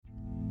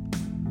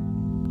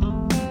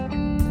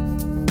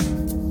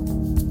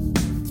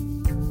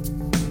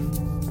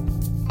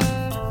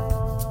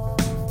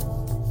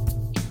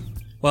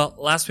Well,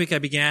 last week I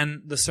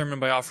began the sermon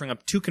by offering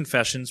up two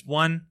confessions.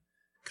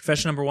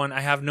 Confession number one,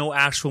 I have no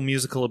actual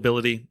musical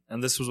ability,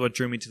 and this was what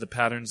drew me to the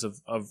patterns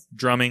of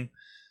drumming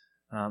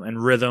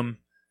and rhythm,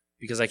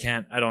 because I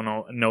don't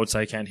know notes,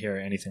 I can't hear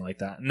anything like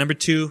that. And number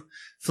two,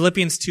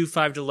 Philippians 2,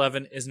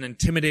 5-11 is an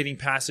intimidating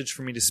passage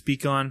for me to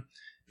speak on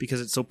because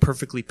it's so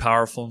perfectly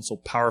powerful and so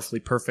powerfully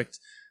perfect.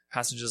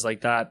 Passages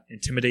like that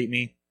intimidate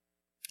me.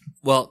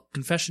 Well,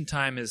 confession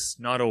time is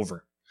not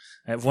over.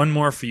 I have one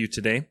more for you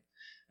today.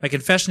 My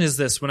confession is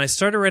this. When I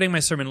started writing my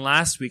sermon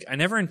last week, I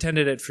never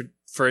intended it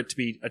for it to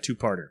be a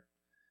two-parter.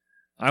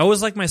 I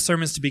always like my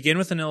sermons to begin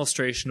with an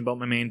illustration about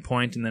my main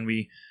point, and then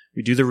we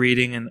do the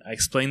reading, and I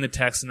explain the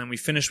text, and then we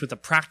finish with a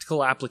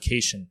practical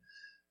application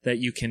that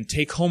you can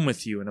take home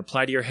with you and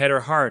apply to your head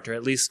or heart, or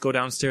at least go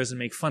downstairs and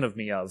make fun of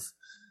me of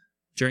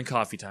during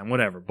coffee time,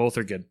 whatever. Both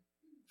are good.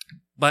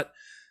 But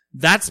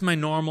that's my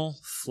normal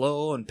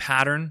flow and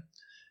pattern.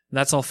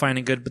 That's all fine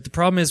and good. But the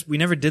problem is we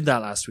never did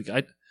that last week.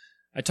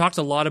 I talked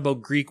a lot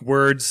about Greek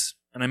words,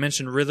 and I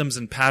mentioned rhythms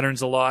and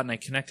patterns a lot, and I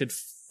connected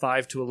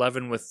 5 to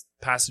 11 with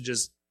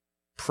passages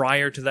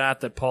prior to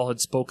that Paul had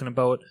spoken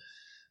about.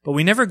 But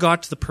we never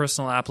got to the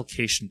personal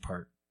application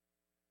part.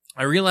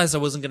 I realized I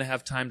wasn't going to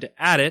have time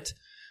to add it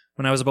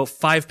when I was about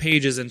 5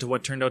 pages into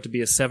what turned out to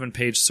be a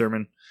 7-page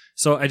sermon.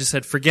 So I just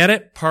said, forget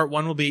it. Part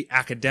 1 will be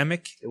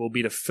academic. It will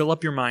be to fill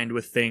up your mind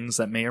with things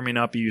that may or may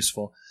not be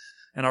useful.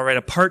 And I'll write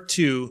a part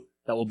 2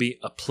 that will be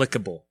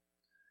applicable.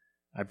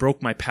 I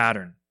broke my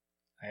pattern.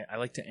 I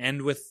like to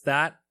end with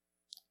that,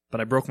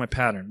 but I broke my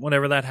pattern,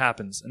 whatever that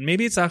happens. And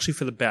maybe it's actually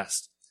for the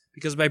best,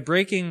 because by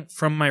breaking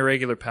from my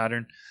regular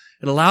pattern,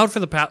 it allowed for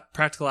the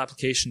practical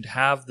application to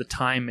have the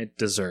time it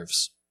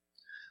deserves.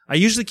 I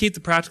usually keep the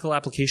practical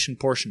application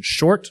portion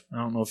short. I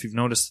don't know if you've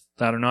noticed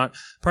that or not,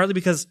 partly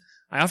because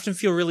I often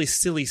feel really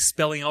silly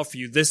spelling out for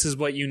you, this is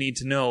what you need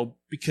to know,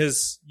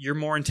 because you're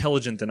more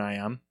intelligent than I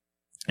am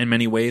in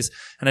many ways.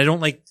 And I don't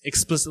like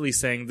explicitly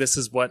saying this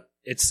is what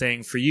it's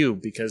saying for you,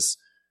 because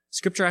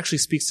Scripture actually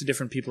speaks to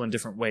different people in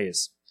different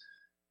ways.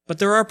 But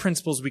there are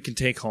principles we can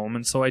take home,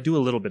 and so I do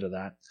a little bit of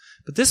that.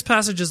 But this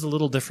passage is a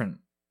little different.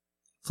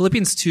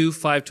 Philippians 2,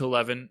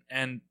 5-11,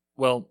 and,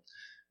 well,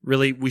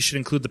 really, we should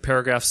include the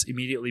paragraphs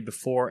immediately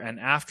before and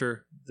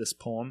after this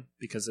poem,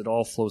 because it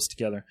all flows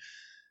together.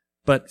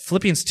 But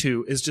Philippians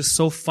 2 is just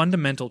so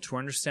fundamental to our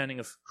understanding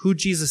of who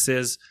Jesus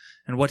is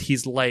and what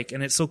he's like,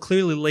 and it so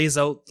clearly lays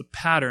out the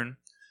pattern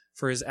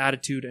for his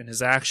attitude and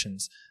his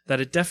actions, that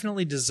it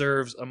definitely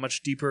deserves a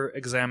much deeper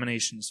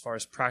examination as far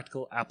as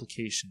practical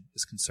application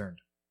is concerned.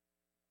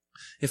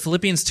 If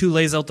Philippians 2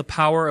 lays out the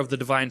power of the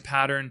divine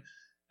pattern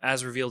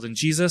as revealed in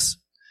Jesus,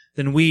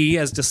 then we,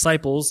 as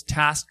disciples,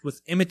 tasked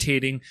with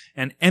imitating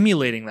and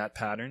emulating that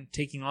pattern,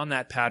 taking on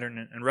that pattern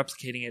and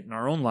replicating it in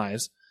our own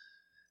lives,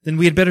 then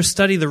we had better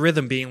study the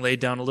rhythm being laid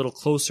down a little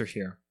closer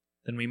here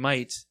than we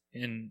might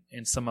in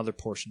some other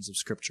portions of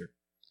Scripture.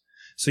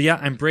 So yeah,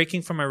 I'm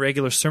breaking from my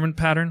regular sermon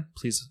pattern.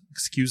 Please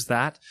excuse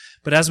that.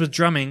 But as with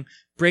drumming,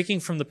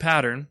 breaking from the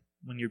pattern,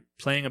 when you're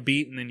playing a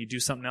beat and then you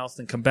do something else,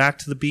 then come back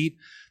to the beat,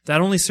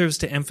 that only serves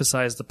to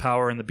emphasize the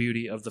power and the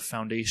beauty of the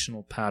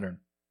foundational pattern.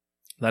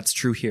 That's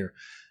true here.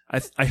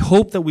 I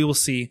hope that we will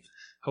see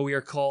how we are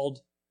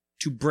called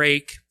to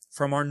break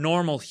from our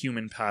normal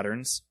human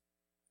patterns.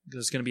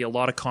 There's going to be a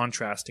lot of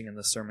contrasting in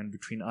this sermon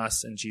between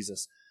us and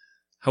Jesus.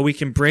 How we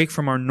can break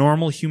from our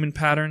normal human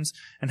patterns,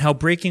 and how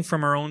breaking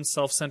from our own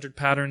self-centered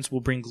patterns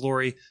will bring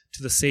glory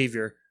to the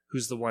Savior,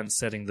 who's the one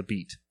setting the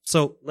beat.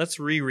 So let's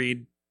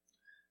reread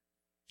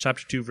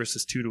chapter 2,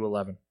 verses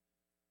 2-11.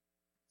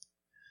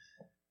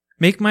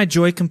 Make my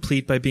joy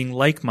complete by being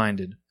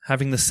like-minded,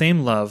 having the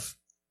same love,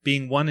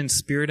 being one in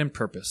spirit and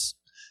purpose.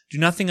 Do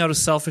nothing out of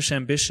selfish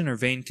ambition or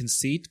vain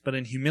conceit, but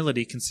in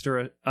humility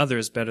consider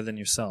others better than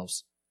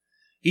yourselves.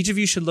 Each of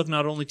you should look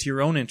not only to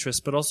your own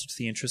interests, but also to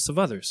the interests of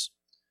others.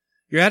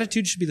 Your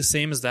attitude should be the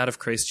same as that of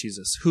Christ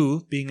Jesus,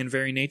 who, being in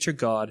very nature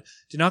God,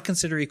 did not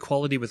consider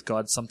equality with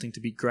God something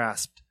to be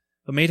grasped,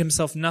 but made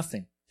himself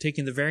nothing,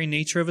 taking the very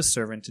nature of a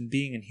servant and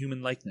being made in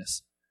human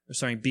likeness.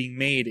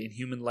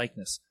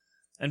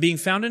 And being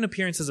found in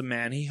appearance as a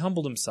man, he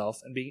humbled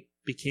himself and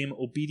became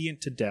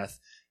obedient to death,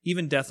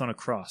 even death on a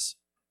cross.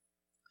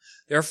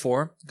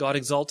 Therefore, God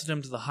exalted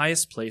him to the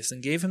highest place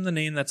and gave him the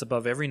name that's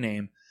above every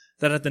name,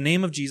 that at the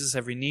name of Jesus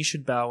every knee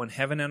should bow in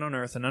heaven and on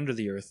earth and under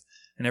the earth,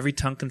 and every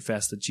tongue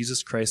confess that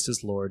Jesus Christ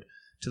is Lord,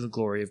 to the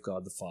glory of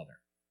God the Father.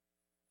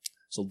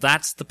 So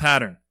that's the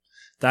pattern.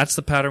 That's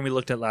the pattern we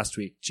looked at last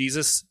week.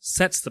 Jesus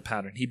sets the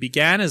pattern. He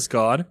began as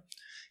God.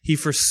 He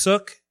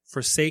chose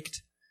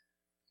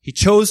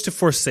to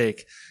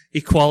forsake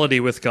equality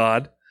with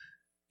God.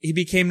 He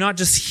became not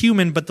just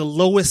human, but the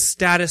lowest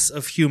status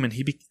of human.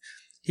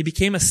 He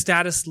became a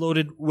status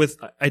loaded with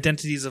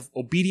identities of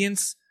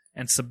obedience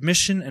and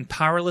submission and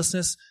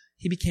powerlessness.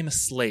 He became a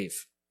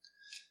slave.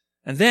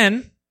 And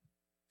then,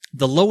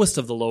 the lowest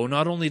of the low,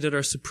 not only did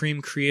our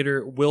supreme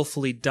creator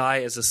willfully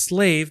die as a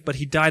slave, but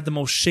he died the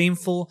most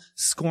shameful,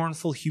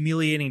 scornful,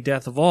 humiliating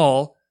death of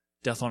all,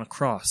 death on a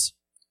cross.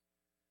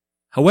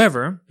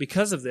 However,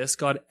 because of this,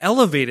 God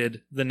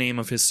elevated the name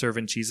of his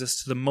servant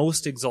Jesus to the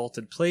most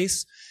exalted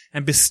place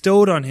and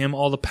bestowed on him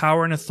all the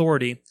power and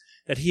authority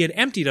that he had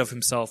emptied of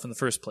himself in the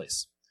first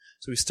place.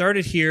 So he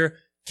started here,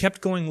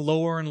 kept going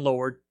lower and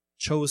lower,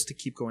 chose to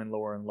keep going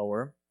lower and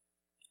lower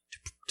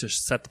to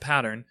set the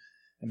pattern.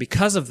 And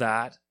because of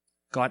that,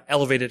 God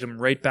elevated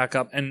him right back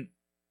up. And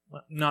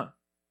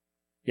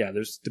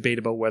there's debate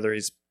about whether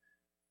he's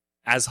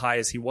as high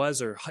as he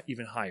was or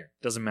even higher.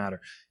 Doesn't matter.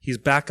 He's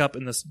back up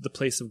in the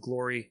place of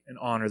glory and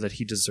honor that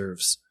he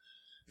deserves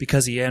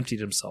because he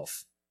emptied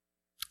himself.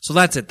 So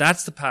that's it.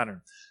 That's the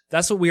pattern.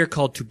 That's what we are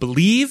called to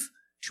believe,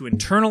 to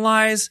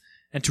internalize,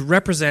 and to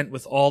represent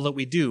with all that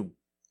we do.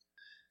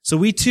 So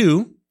we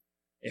too,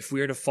 if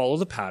we are to follow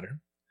the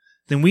pattern,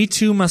 then we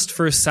too must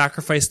first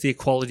sacrifice the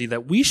equality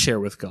that we share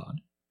with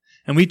God.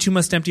 And we too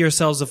must empty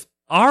ourselves of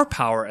our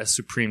power as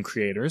supreme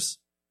creators.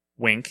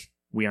 Wink,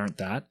 we aren't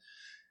that.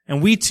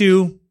 And we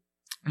too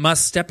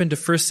must step into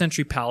first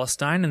century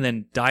Palestine and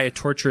then die a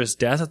torturous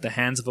death at the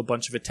hands of a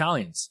bunch of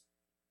Italians.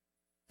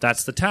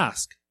 That's the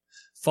task.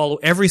 Follow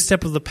every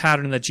step of the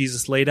pattern that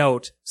Jesus laid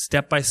out,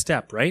 step by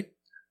step, right?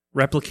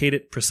 Replicate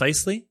it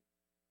precisely?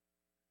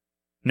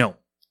 No,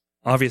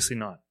 obviously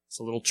not. It's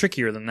a little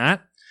trickier than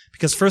that.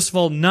 Because first of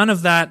all, none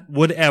of that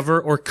would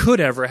ever or could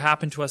ever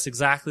happen to us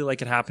exactly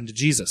like it happened to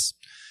Jesus.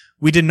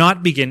 We did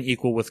not begin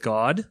equal with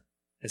God,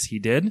 as he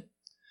did.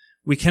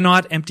 We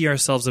cannot empty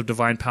ourselves of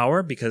divine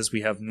power because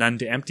we have none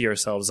to empty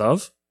ourselves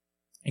of,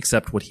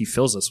 except what he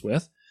fills us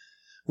with.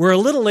 We're a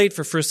little late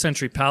for first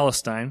century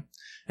Palestine,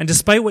 and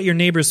despite what your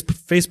neighbor's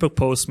Facebook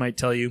posts might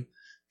tell you,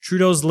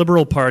 Trudeau's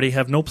Liberal Party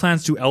have no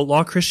plans to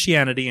outlaw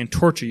Christianity and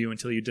torture you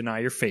until you deny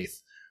your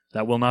faith.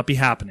 That will not be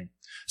happening.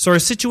 So our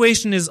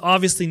situation is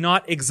obviously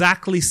not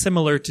exactly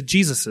similar to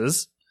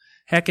Jesus's.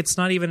 Heck, it's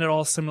not even at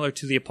all similar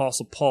to the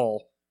Apostle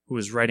Paul, who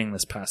is writing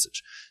this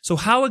passage. So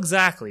how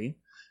exactly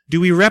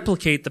do we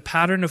replicate the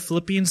pattern of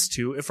Philippians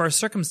 2 if our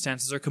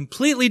circumstances are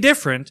completely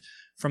different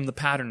from the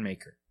pattern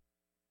maker?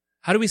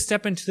 How do we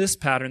step into this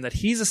pattern that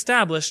he's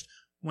established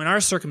when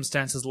our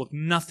circumstances look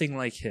nothing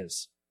like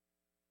his?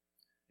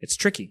 It's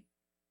tricky.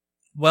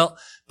 Well,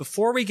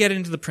 before we get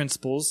into the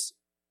principles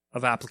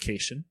of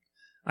application,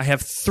 I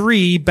have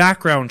 3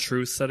 background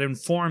truths that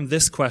inform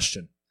this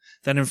question,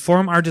 that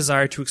inform our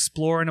desire to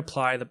explore and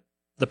apply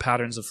the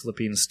patterns of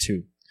Philippians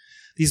 2.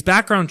 These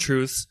background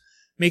truths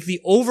make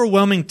the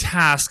overwhelming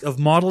task of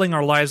modeling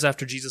our lives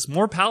after Jesus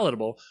more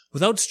palatable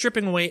without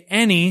stripping away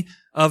any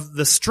of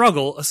the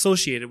struggle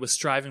associated with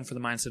striving for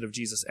the mindset of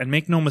Jesus. And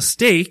make no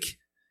mistake,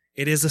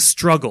 it is a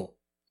struggle.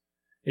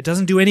 It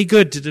doesn't do any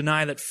good to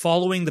deny that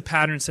following the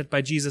pattern set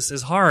by Jesus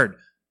is hard.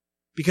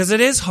 Because it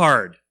is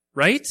hard,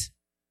 right?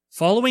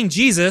 Following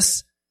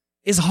Jesus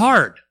is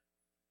hard.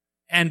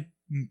 And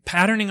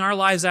patterning our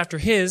lives after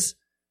his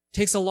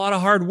takes a lot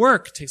of hard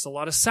work, takes a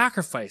lot of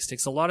sacrifice,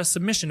 takes a lot of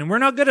submission, and we're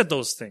not good at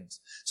those things.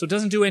 So it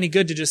doesn't do any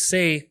good to just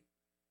say,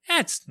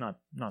 it's not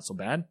so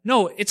bad.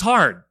 No, it's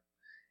hard.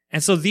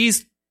 And so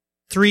these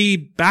 3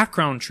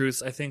 background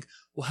truths, I think,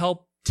 will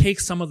help take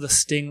some of the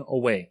sting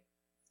away.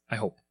 I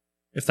hope,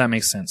 if that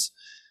makes sense.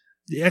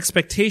 The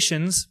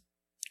expectations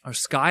are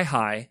sky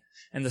high,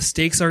 and the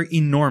stakes are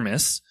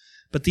enormous,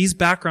 but these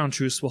background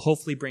truths will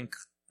hopefully bring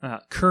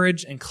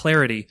courage and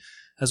clarity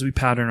as we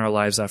pattern our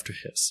lives after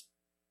his.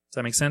 Does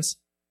that make sense?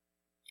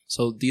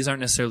 So these aren't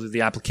necessarily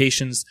the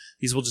applications.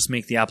 These will just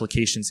make the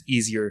applications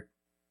easier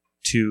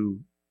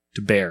to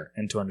bear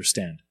and to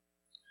understand.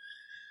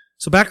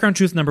 So background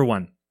truth number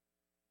 1.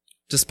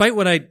 Despite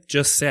what I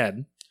just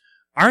said,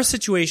 our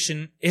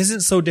situation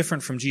isn't so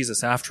different from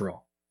Jesus after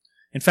all.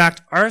 In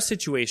fact, our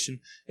situation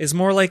is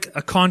more like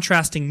a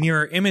contrasting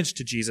mirror image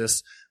to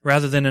Jesus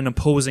rather than an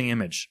opposing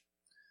image.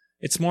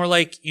 It's more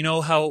like, you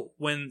know how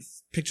when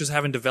pictures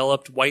haven't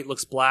developed, white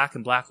looks black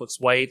and black looks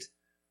white,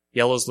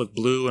 yellows look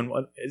blue, and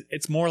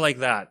it's more like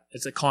that.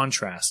 It's a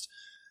contrast.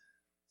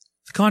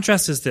 The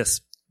contrast is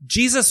this.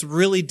 Jesus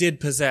really did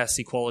possess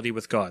equality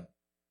with God.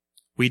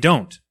 We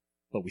don't,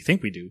 but we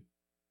think we do.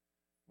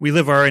 We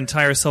live our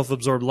entire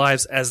self-absorbed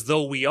lives as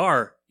though we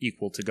are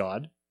equal to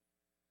God.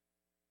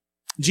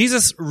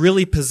 Jesus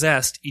really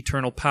possessed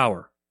eternal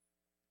power.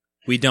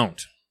 We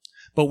don't,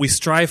 but we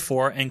strive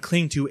for and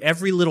cling to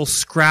every little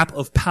scrap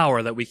of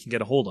power that we can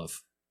get a hold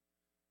of.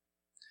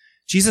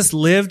 Jesus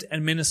lived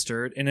and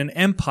ministered in an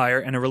empire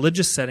and a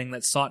religious setting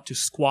that sought to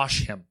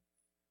squash him.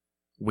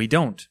 We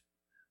don't.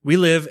 We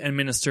live and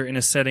minister in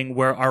a setting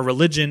where our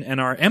religion and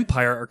our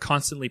empire are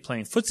constantly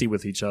playing footsie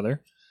with each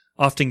other,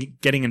 often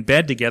getting in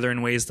bed together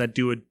in ways that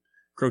do a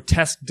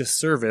grotesque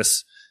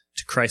disservice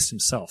to Christ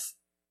himself.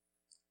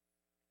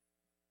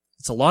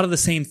 It's a lot of the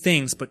same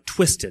things, but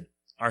twisted,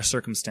 our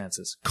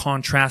circumstances,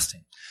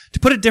 contrasting. To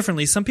put it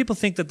differently, some people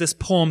think that this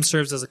poem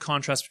serves as a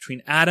contrast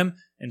between Adam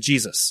and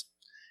Jesus.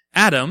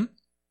 Adam,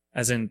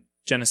 as in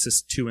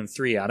Genesis 2 and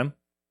 3,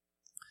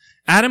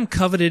 Adam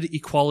coveted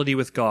equality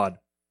with God.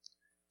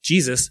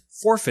 Jesus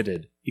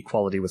forfeited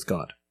equality with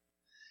God.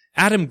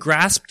 Adam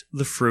grasped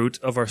the fruit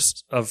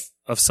of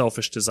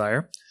selfish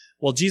desire,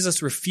 while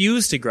Jesus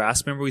refused to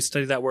grasp. Remember we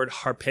studied that word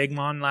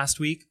harpagmon last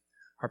week?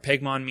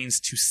 Harpegmon means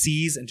to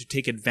seize and to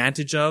take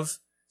advantage of.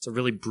 It's a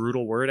really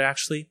brutal word,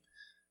 actually.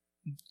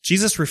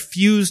 Jesus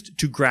refused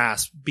to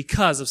grasp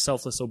because of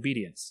selfless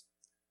obedience.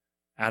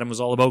 Adam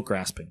was all about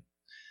grasping.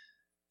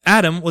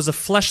 Adam was a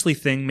fleshly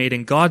thing made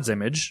in God's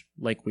image,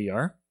 like we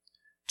are.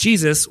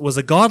 Jesus was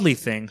a godly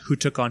thing who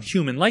took on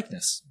human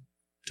likeness,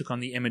 took on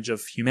the image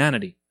of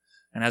humanity.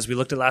 And as we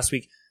looked at last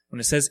week,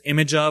 when it says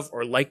image of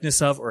or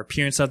likeness of or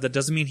appearance of, that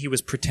doesn't mean he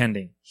was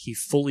pretending. He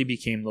fully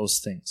became those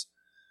things.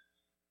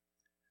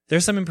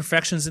 There's some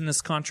imperfections in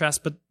this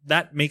contrast, but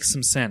that makes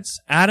some sense.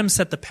 Adam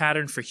set the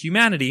pattern for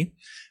humanity,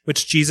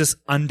 which Jesus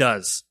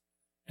undoes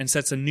and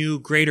sets a new,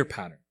 greater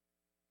pattern.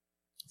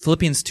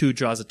 Philippians 2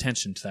 draws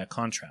attention to that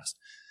contrast.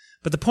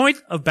 But the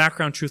point of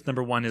background truth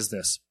number 1 is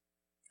this.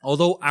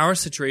 Although our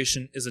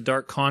situation is a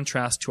dark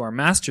contrast to our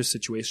master's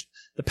situation,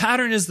 the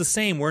pattern is the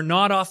same. We're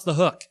not off the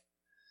hook.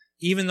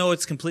 Even though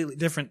it's a completely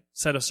different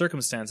set of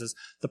circumstances,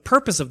 the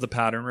purpose of the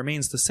pattern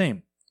remains the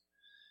same.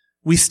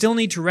 We still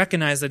need to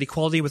recognize that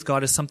equality with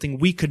God is something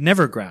we could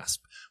never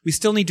grasp. We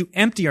still need to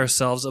empty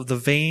ourselves of the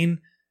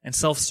vain and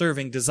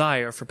self-serving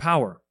desire for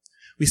power.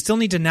 We still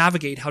need to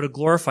navigate how to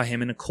glorify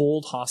him in a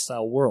cold,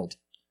 hostile world.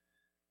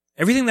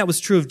 Everything that was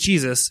true of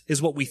Jesus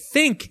is what we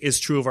think is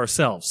true of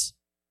ourselves.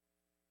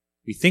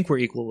 We think we're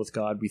equal with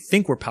God. We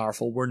think we're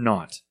powerful. We're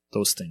not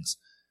those things.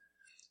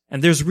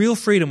 And there's real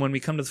freedom when we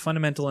come to the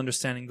fundamental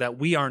understanding that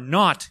we are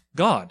not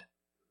God,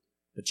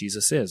 but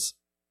Jesus is.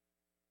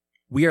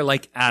 We are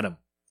like Adam.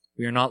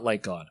 We are not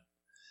like God.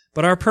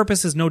 But our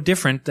purpose is no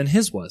different than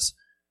his was.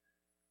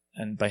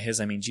 And by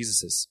his, I mean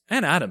Jesus's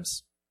and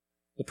Adam's.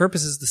 The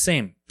purpose is the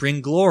same.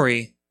 Bring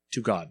glory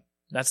to God.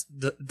 That's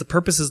the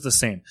purpose is the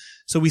same.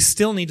 So we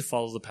still need to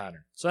follow the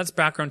pattern. So that's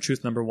background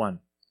truth number 1.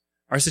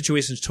 Our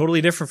situation is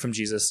totally different from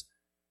Jesus,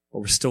 but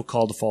we're still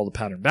called to follow the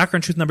pattern.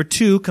 Background truth number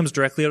 2 comes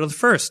directly out of the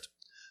first.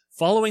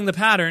 Following the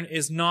pattern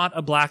is not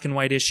a black and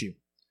white issue.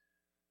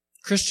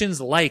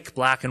 Christians like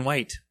black and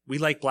white. We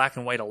like black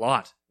and white a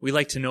lot. We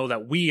like to know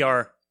that we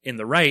are in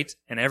the right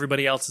and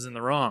everybody else is in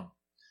the wrong.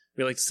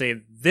 We like to say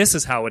this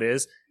is how it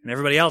is and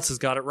everybody else has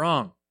got it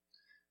wrong.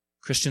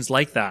 Christians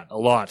like that a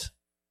lot.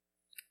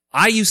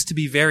 I used to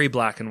be very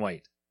black and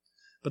white.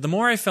 But the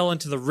more I fell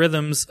into the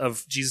rhythms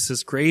of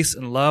Jesus' grace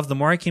and love, the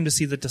more I came to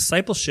see that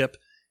discipleship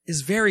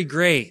is very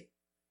gray.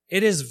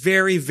 It is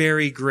very,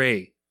 very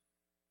gray.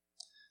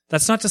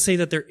 That's not to say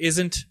that there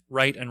isn't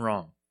right and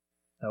wrong.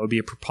 That would be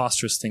a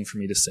preposterous thing for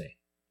me to say.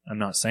 I'm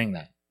not saying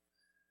that.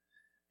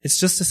 It's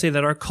just to say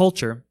that our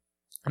culture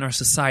and our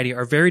society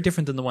are very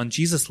different than the one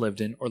Jesus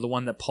lived in or the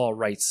one that Paul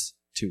writes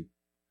to.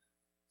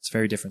 It's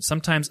very different.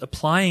 Sometimes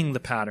applying the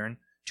pattern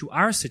to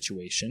our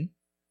situation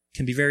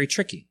can be very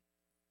tricky.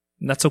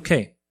 And that's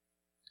okay.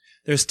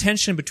 There's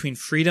tension between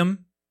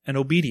freedom and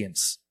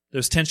obedience.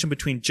 There's tension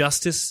between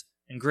justice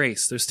and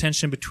grace. There's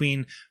tension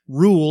between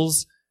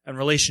rules and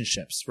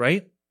relationships,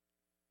 right?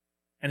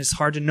 And it's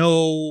hard to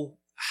know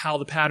how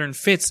the pattern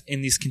fits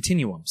in these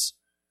continuums.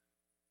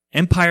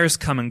 Empires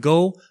come and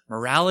go.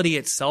 Morality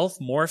itself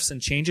morphs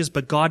and changes,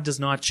 but God does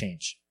not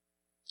change.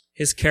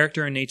 His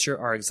character and nature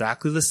are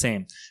exactly the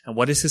same. And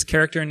what is his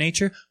character and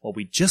nature? Well,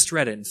 we just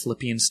read it in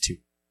Philippians 2.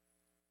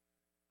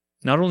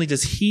 Not only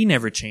does he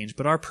never change,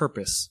 but our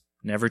purpose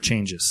never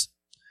changes.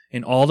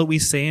 In all that we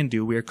say and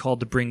do, we are called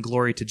to bring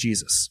glory to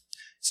Jesus.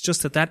 It's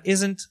just that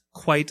isn't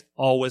quite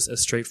always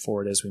as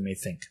straightforward as we may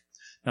think.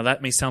 Now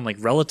that may sound like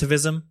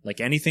relativism, like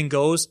anything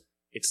goes.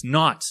 It's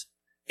not.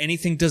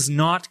 Anything does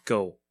not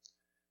go.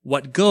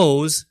 What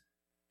goes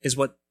is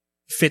what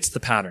fits the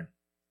pattern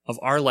of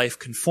our life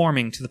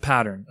conforming to the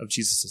pattern of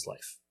Jesus'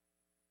 life.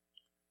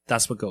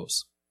 That's what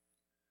goes.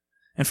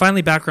 And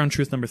finally, background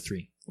truth number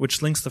 3,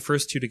 which links the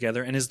first two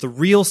together and is the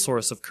real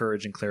source of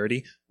courage and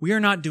clarity. We are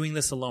not doing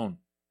this alone.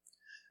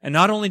 And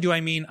not only do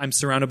I mean I'm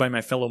surrounded by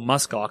my fellow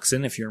musk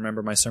oxen, if you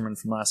remember my sermon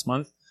from last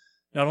month,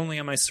 not only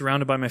am I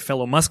surrounded by my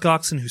fellow musk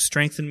oxen who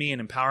strengthen me and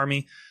empower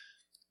me,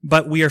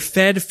 but we are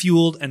fed,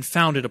 fueled, and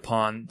founded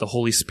upon the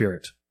Holy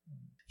Spirit.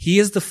 He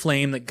is the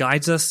flame that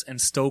guides us and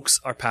stokes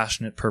our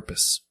passionate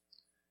purpose.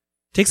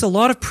 It takes a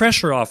lot of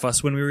pressure off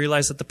us when we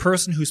realize that the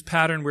person whose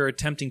pattern we're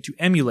attempting to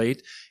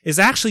emulate is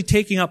actually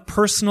taking up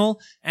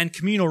personal and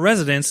communal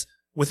residence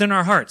within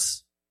our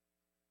hearts.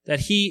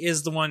 That he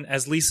is the one,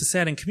 as Lisa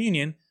said in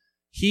communion,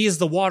 he is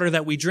the water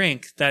that we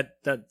drink, that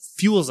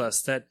fuels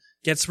us, that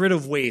gets rid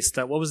of waste,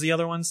 that, what was the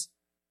other ones?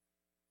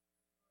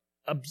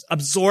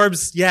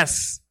 Absorbs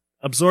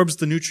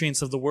the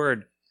nutrients of the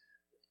word.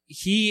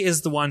 He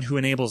is the one who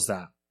enables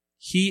that.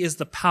 He is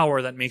the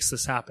power that makes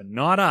this happen.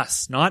 Not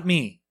us, not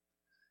me.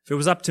 If it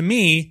was up to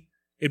me,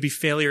 it'd be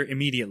failure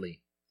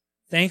immediately.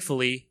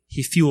 Thankfully,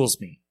 he fuels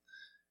me.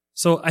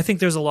 So I think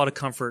there's a lot of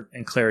comfort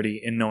and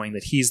clarity in knowing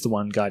that he's the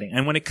one guiding.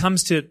 And when it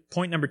comes to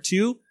point number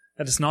 2,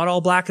 that it's not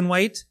all black and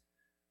white,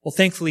 well,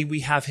 thankfully,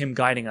 we have him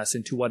guiding us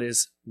into what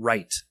is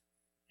right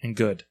and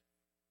good.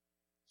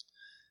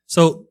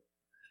 So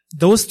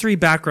those 3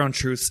 background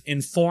truths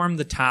inform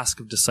the task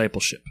of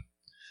discipleship.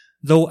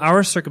 Though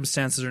our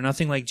circumstances are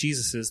nothing like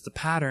Jesus's, the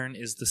pattern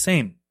is the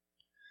same.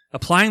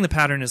 Applying the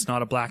pattern is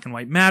not a black and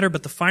white matter,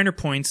 but the finer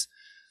points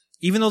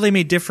Even though they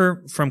may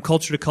differ from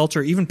culture to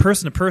culture, even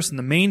person to person,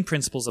 the main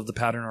principles of the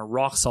pattern are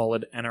rock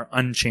solid and are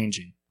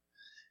unchanging.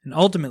 And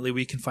ultimately,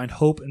 we can find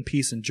hope and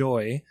peace and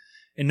joy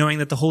in knowing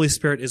that the Holy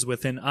Spirit is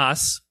within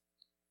us,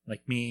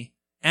 like me,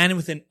 and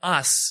within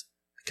us,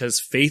 because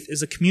faith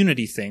is a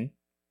community thing,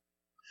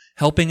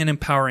 helping and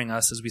empowering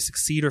us as we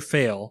succeed or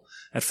fail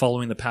at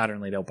following the pattern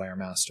laid out by our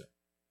Master.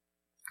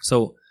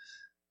 So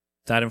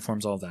that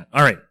informs all of that.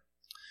 All right.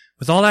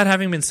 With all that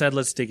having been said,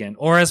 let's dig in.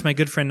 Or as my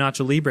good friend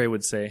Nacho Libre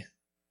would say.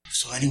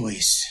 So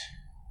anyways,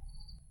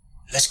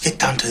 let's get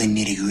down to the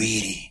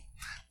nitty-gritty.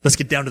 Let's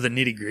get down to the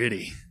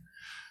nitty-gritty.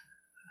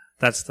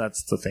 That's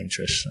the thing,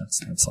 Trish.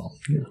 That's all.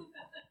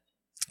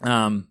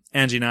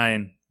 Angie and I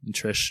and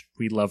Trish,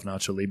 we love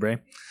Nacho Libre.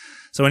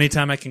 So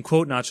anytime I can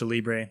quote Nacho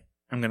Libre,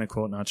 I'm going to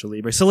quote Nacho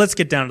Libre. So let's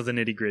get down to the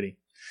nitty-gritty.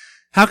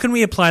 How can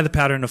we apply the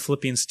pattern of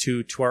Philippians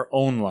 2 to our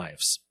own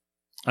lives?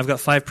 I've got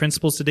 5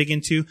 principles to dig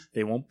into.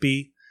 They won't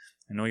be,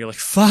 I know you're like,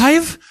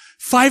 5?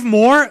 5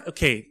 more?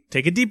 Okay,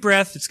 take a deep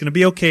breath. It's going to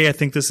be okay. I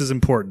think this is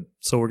important.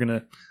 So we're going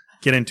to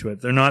get into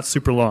it. They're not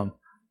super long.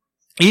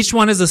 Each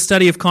one is a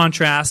study of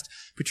contrast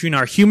between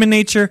our human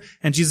nature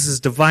and Jesus'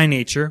 divine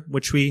nature,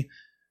 which we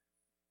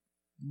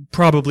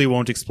probably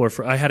won't explore.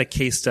 I had a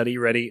case study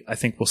ready. I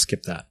think we'll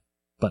skip that.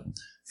 But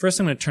first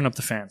I'm going to turn up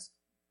the fans.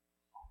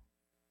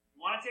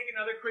 Want to take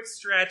another quick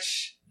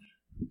stretch?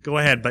 Go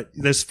ahead, but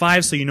there's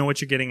 5 so you know what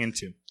you're getting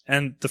into.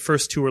 And the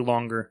first 2 are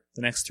longer.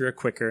 The next 3 are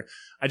quicker.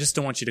 I just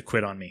don't want you to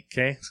quit on me,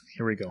 okay?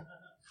 Here we go.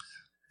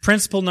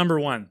 Principle number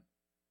 1.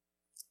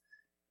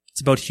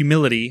 It's about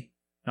humility,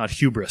 not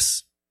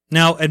hubris.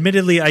 Now,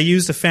 admittedly, I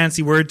used a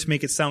fancy word to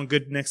make it sound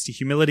good next to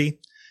humility.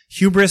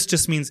 Hubris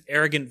just means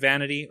arrogant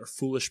vanity or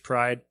foolish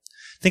pride.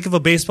 Think of a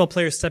baseball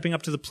player stepping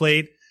up to the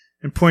plate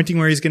and pointing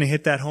where he's going to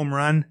hit that home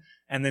run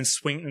and then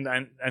swing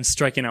and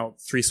striking out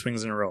 3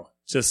 swings in a row.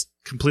 Just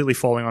completely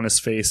falling on his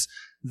face.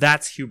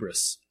 That's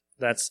hubris.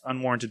 That's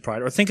unwarranted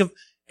pride. Or think of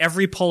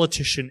every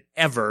politician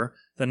ever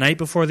the night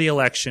before the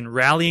election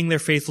rallying their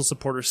faithful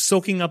supporters,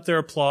 soaking up their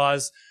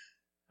applause.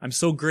 I'm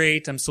so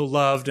great. I'm so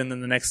loved. And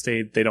then the next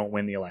day they don't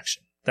win the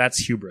election. That's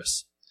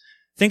hubris.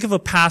 Think of a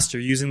pastor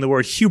using the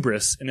word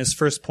hubris in his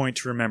first point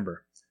to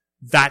remember.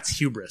 That's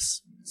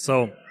hubris.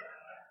 So,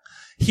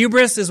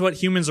 hubris is what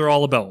humans are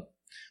all about.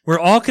 We're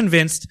all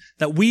convinced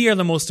that we are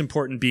the most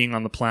important being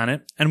on the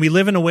planet, and we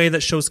live in a way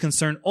that shows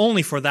concern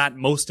only for that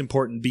most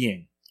important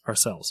being,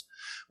 ourselves.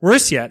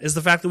 Worse yet is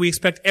the fact that we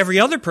expect every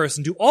other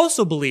person to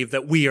also believe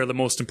that we are the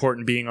most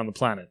important being on the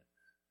planet.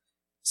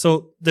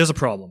 So, there's a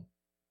problem.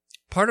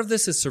 Part of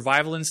this is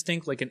survival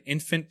instinct, like an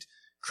infant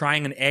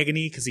crying in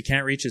agony because he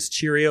can't reach his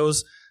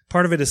Cheerios.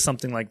 Part of it is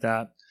something like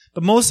that.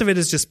 But most of it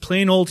is just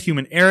plain old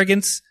human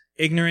arrogance,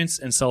 ignorance,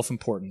 and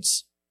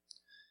self-importance.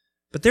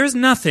 But there's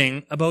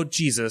nothing about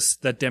Jesus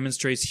that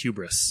demonstrates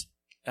hubris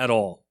at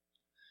all.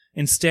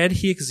 Instead,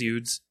 he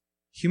exudes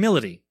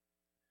humility.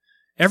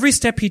 Every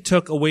step he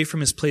took away from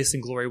his place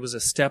in glory was a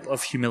step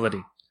of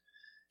humility.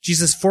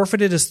 Jesus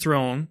forfeited his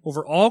throne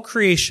over all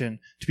creation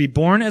to be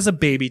born as a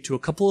baby to a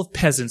couple of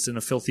peasants in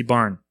a filthy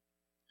barn.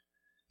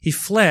 He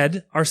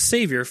fled, our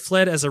Savior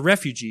fled as a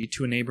refugee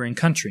to a neighboring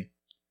country.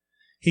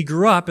 He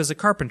grew up as a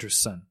carpenter's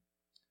son.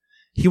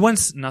 He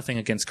wants nothing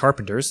against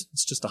carpenters.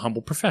 It's just a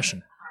humble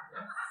profession.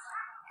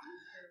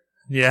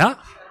 Yeah?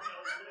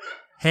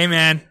 Hey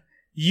man,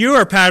 you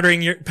are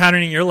patterning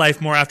your life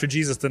more after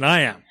Jesus than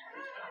I am.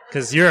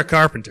 Because you're a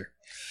carpenter.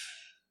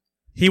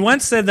 He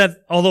once said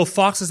that although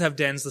foxes have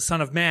dens, the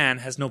Son of Man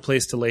has no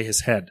place to lay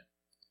his head.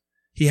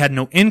 He had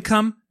no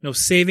income, no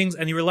savings,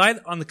 and he relied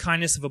on the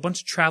kindness of a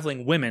bunch of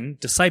traveling women,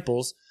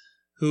 disciples,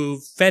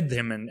 who fed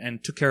him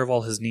and took care of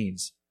all his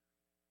needs.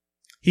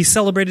 He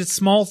celebrated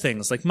small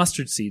things like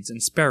mustard seeds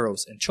and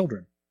sparrows and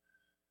children.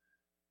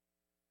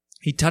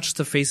 He touched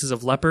the faces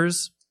of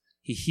lepers.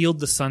 He healed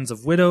the sons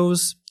of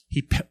widows.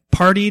 He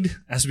partied,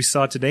 as we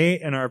saw today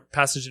in our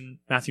passage in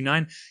Matthew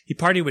 9, he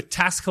partied with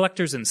tax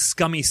collectors and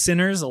scummy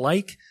sinners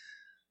alike.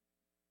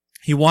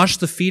 He washed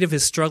the feet of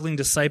his struggling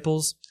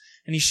disciples.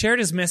 And he shared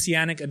his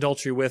messianic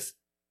adultery with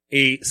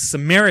a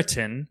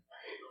Samaritan,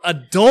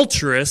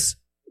 adulterous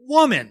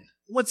woman.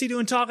 What's he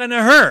doing talking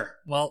to her?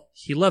 Well,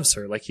 he loves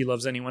her like he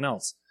loves anyone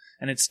else.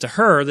 And it's to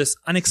her, this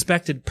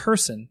unexpected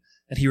person,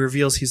 that he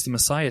reveals he's the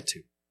Messiah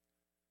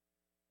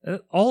to.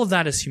 All of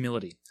that is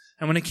humility.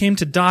 And when it came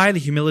to die, the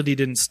humility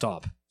didn't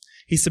stop.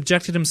 He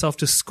subjected himself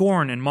to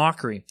scorn and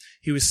mockery.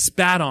 He was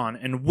spat on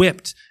and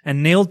whipped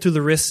and nailed through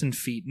the wrists and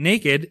feet,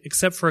 naked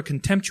except for a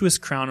contemptuous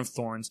crown of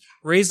thorns,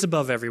 raised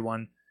above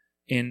everyone,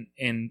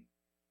 in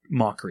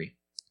mockery.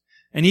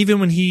 And even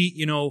when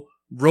he,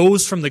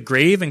 rose from the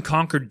grave and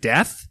conquered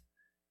death,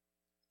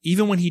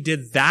 even when he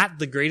did that,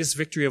 the greatest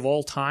victory of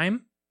all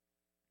time,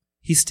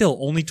 he still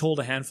only told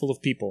a handful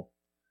of people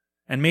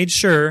and made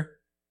sure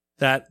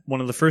that one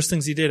of the first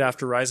things he did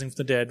after rising from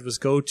the dead was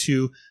go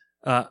to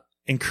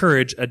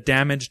encourage a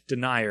damaged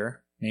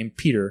denier named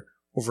Peter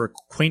over a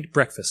quaint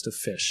breakfast of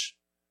fish.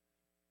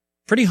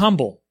 Pretty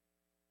humble.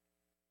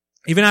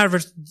 Even after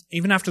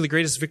the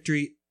greatest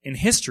victory in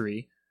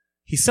history,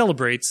 he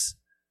celebrates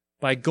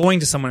by going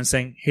to someone and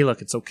saying, hey, look,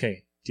 it's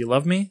okay. Do you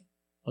love me?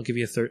 I'll give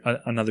you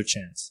another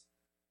chance.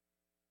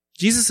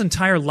 Jesus'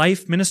 entire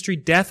life, ministry,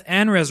 death,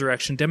 and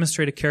resurrection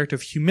demonstrate a character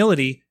of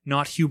humility,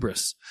 not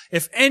hubris.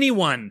 If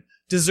anyone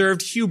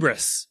deserved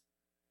hubris,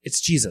 it's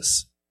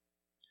Jesus.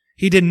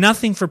 He did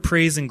nothing for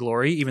praise and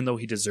glory, even though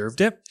he deserved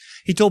it.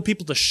 He told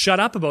people to shut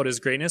up about his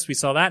greatness. We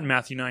saw that in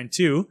Matthew 9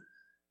 too.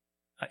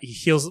 He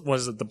heals,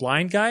 was it the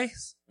blind guy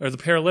or the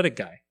paralytic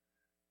guy?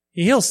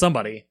 He heals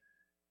somebody.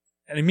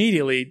 And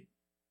immediately,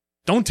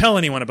 don't tell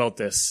anyone about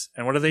this.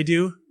 And what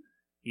do?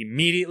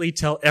 Immediately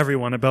tell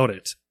everyone about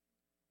it.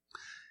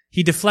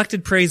 He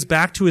deflected praise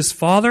back to his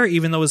Father,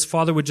 even though his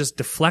Father would just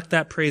deflect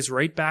that praise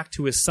right back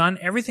to his Son.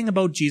 Everything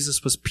about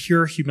Jesus was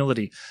pure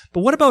humility.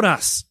 But what about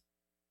us?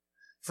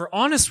 If we're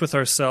honest with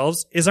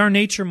ourselves, is our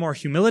nature more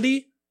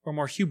humility or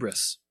more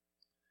hubris?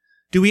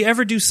 Do we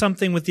ever do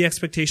something with the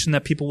expectation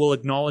that people will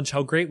acknowledge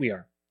how great we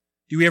are?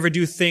 Do we ever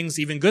do things,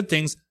 even good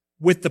things,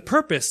 with the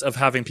purpose of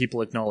having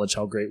people acknowledge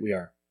how great we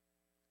are?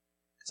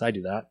 Because I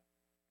do that.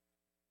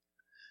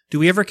 Do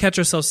we ever catch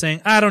ourselves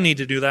saying, I don't need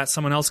to do that,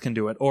 someone else can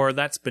do it, or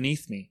that's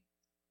beneath me?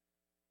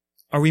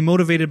 Are we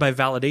motivated by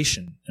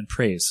validation and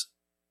praise?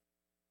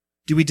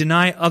 Do we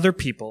deny other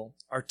people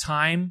our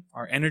time,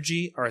 our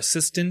energy, our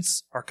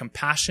assistance, our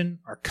compassion,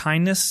 our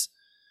kindness,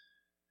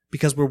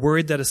 because we're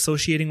worried that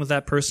associating with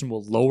that person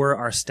will lower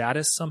our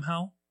status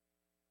somehow?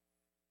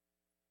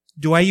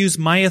 Do I use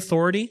my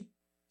authority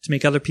to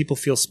make other people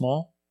feel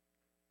small?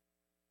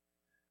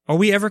 Are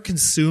we ever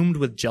consumed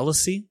with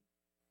jealousy?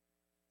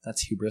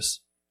 That's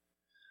hubris.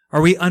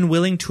 Are we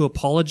unwilling to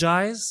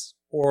apologize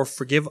or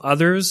forgive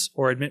others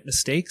or admit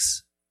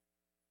mistakes?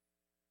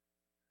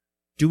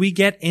 Do we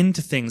get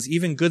into things,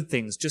 even good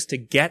things, just to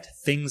get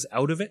things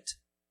out of it?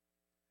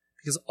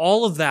 Because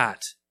all of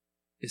that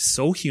is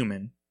so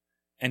human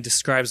and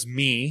describes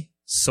me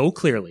so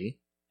clearly,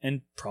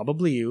 and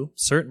probably you,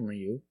 certainly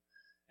you,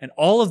 and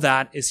all of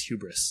that is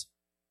hubris.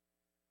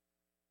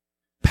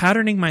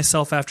 Patterning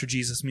myself after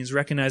Jesus means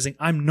recognizing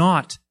I'm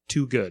not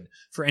too good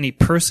for any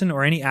person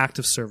or any act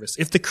of service.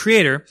 If the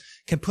Creator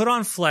can put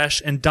on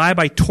flesh and die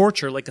by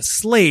torture like a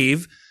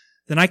slave,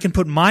 then I can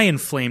put my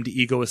inflamed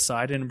ego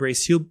aside and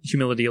embrace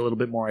humility a little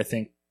bit more, I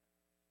think.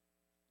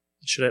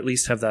 I should at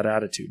least have that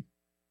attitude.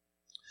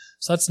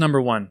 So that's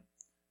number one.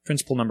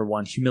 Principle number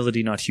one,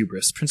 humility, not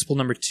hubris. Principle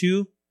number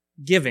two,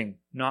 giving,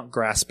 not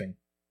grasping.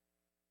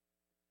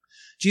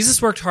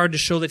 Jesus worked hard to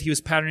show that he was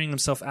patterning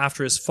himself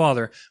after his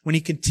Father when he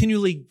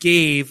continually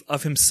gave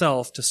of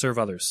himself to serve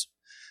others.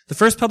 The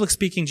first public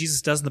speaking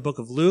Jesus does in the book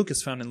of Luke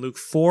is found in Luke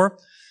 4.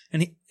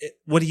 And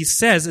what he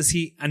says is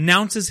he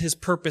announces his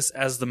purpose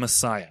as the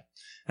Messiah.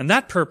 And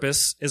that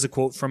purpose is a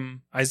quote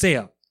from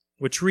Isaiah,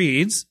 which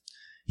reads,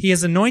 "He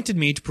has anointed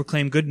me to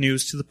proclaim good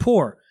news to the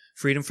poor,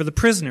 freedom for the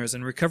prisoners,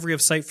 and recovery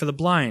of sight for the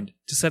blind,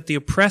 to set the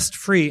oppressed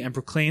free and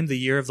proclaim the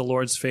year of the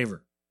Lord's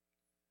favor."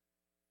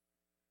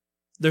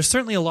 There's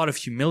certainly a lot of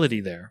humility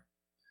there,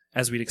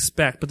 as we'd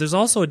expect, but there's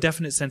also a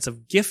definite sense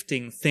of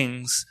gifting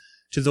things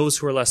to those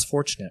who are less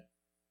fortunate.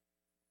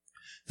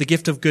 The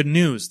gift of good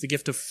news, the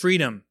gift of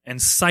freedom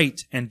and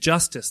sight and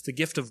justice, the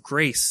gift of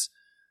grace.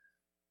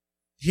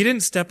 He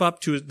didn't step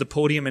up to the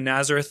podium in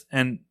Nazareth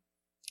and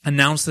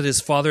announce that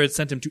his Father had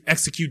sent him to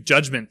execute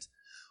judgment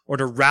or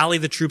to rally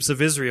the troops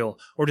of Israel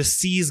or to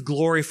seize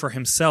glory for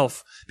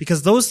himself,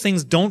 because those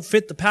things don't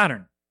fit the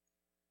pattern.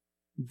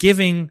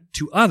 Giving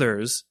to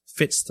others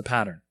fits the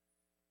pattern.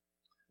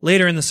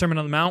 Later in the Sermon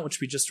on the Mount, which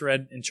we just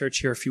read in church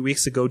here a few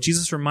weeks ago,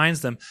 Jesus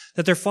reminds them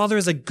that their Father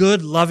is a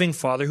good, loving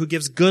Father who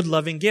gives good,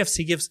 loving gifts.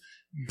 He gives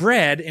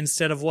bread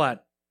instead of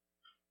what?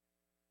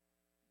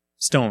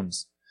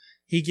 Stones.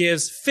 He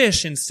gives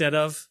fish instead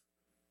of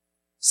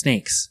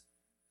snakes.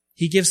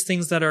 He gives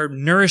things that are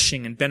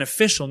nourishing and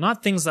beneficial,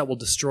 not things that will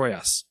destroy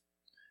us,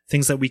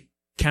 things that we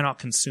cannot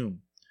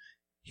consume.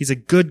 He's a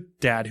good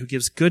dad who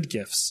gives good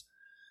gifts.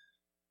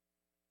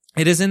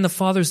 It is in the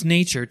Father's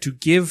nature to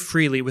give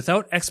freely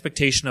without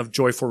expectation of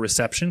joyful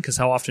reception, because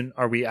how often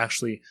are we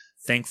actually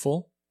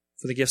thankful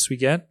for the gifts we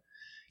get?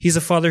 He's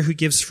a Father who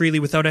gives freely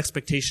without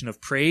expectation of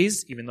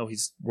praise, even though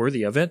he's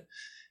worthy of it.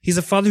 He's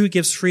a Father who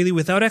gives freely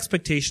without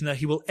expectation that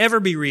he will ever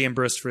be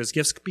reimbursed for his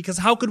gifts, because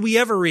how could we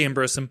ever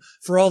reimburse him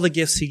for all the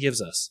gifts he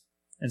gives us?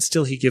 And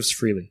still he gives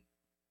freely.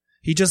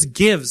 He just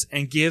gives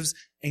and gives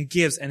and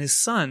gives, and his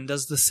Son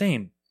does the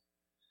same.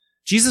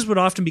 Jesus would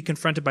often be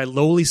confronted by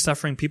lowly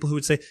suffering people who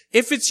would say,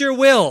 "If it's your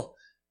will,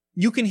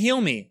 you can heal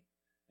me."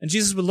 And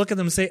Jesus would look at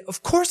them and say,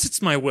 "Of course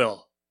it's my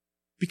will.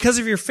 Because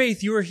of your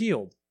faith, you are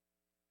healed."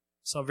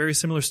 Saw a very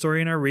similar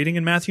story in our reading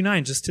in Matthew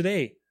 9 just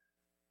today.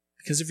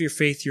 Because of your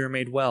faith, you are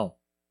made well.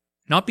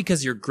 Not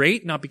because you're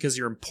great, not because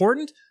you're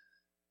important,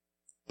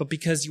 but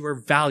because you are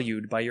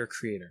valued by your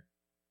Creator.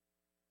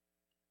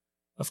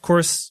 Of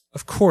course,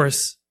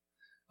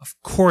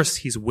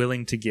 he's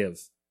willing to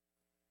give.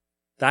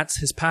 That's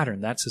his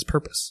pattern. That's his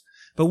purpose.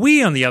 But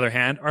we, on the other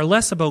hand, are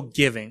less about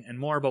giving and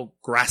more about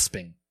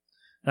grasping.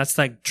 That's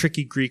that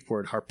tricky Greek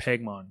word,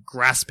 harpagmon,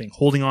 grasping,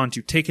 holding on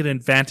to, taking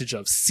advantage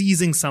of,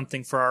 seizing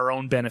something for our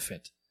own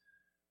benefit.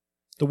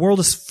 The world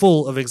is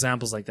full of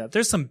examples like that.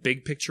 There's some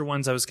big picture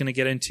ones I was going to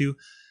get into.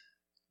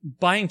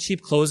 buying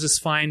cheap clothes is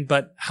fine,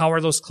 but how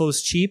are those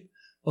clothes cheap?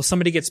 Well,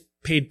 somebody gets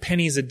paid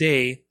pennies a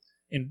day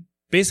in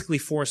basically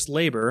forced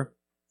labor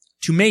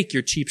to make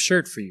your cheap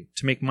shirt for you,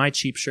 to make my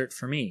cheap shirt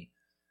for me.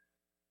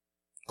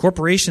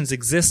 Corporations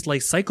exist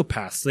like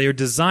psychopaths. They are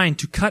designed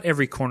to cut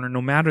every corner,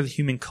 no matter the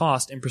human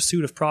cost, in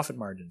pursuit of profit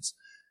margins.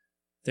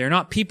 They are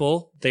not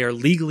people. They are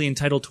legally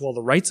entitled to all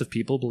the rights of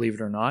people, believe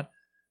it or not.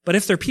 But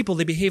if they're people,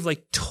 they behave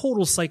like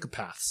total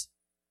psychopaths.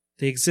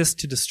 They exist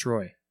to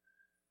destroy.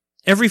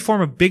 Every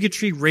form of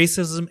bigotry,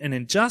 racism, and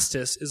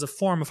injustice is a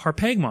form of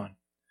harpagmon.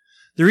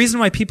 The reason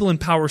why people in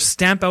power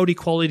stamp out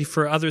equality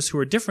for others who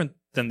are different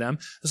than them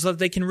is so that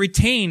they can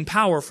retain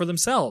power for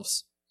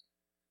themselves.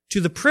 To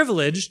the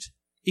privileged,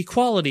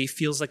 equality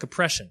feels like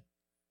oppression.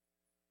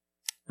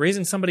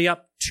 Raising somebody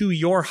up to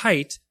your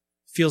height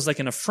feels like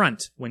an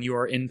affront when you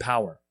are in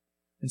power.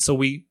 And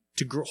so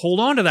to hold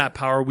on to that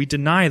power, we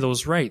deny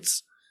those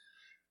rights.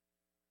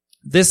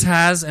 This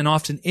has and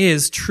often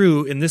is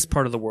true in this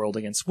part of the world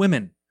against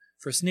women,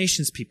 First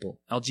Nations people,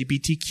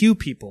 LGBTQ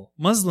people,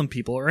 Muslim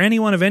people, or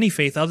anyone of any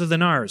faith other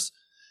than ours,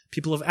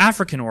 people of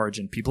African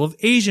origin, people of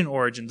Asian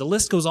origin. The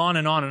list goes on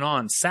and on and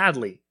on,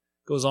 sadly,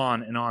 goes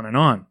on and on and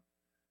on.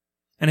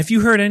 And if you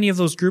heard any of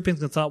those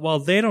groupings and thought, well,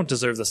 they don't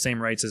deserve the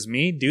same rights as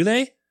me, do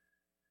they?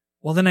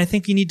 Well, then I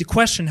think you need to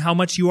question how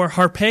much you are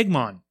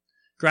harpagmon,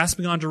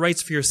 grasping onto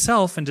rights for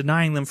yourself and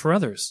denying them for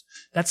others.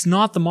 That's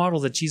not the model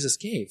that Jesus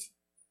gave.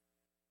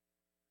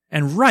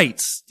 And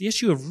rights, the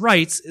issue of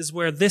rights is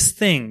where this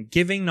thing,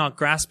 giving, not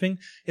grasping,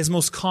 is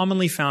most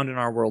commonly found in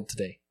our world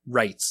today.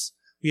 Rights.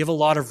 We have a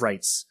lot of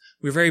rights.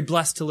 We're very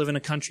blessed to live in a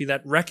country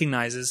that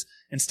recognizes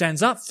and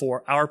stands up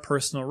for our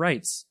personal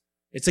rights.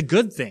 It's a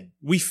good thing.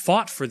 We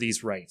fought for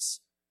these rights.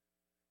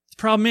 The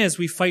problem is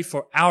we fight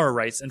for our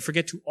rights and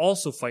forget to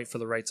also fight for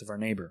the rights of our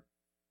neighbor.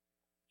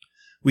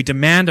 We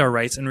demand our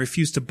rights and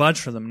refuse to budge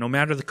for them, no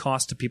matter the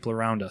cost to people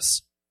around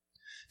us.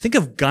 Think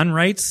of gun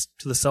rights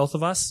to the south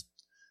of us.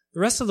 The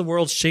rest of the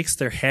world shakes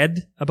their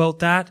head about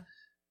that,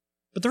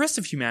 but the rest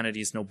of humanity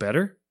is no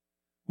better.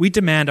 We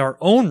demand our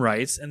own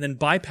rights and then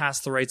bypass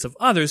the rights of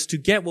others to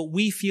get what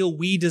we feel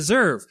we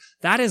deserve.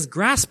 That is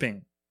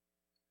grasping.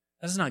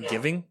 That is not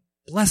giving.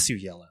 Bless you,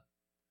 Yella.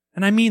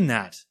 And I mean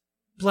that.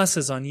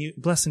 Blessings on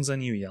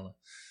you, Yella.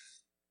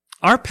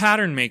 Our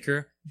pattern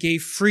maker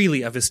gave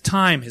freely of his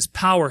time, his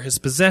power, his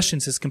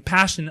possessions, his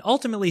compassion, and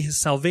ultimately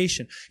his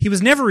salvation. He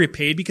was never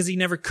repaid because he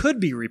never could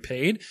be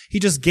repaid. He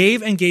just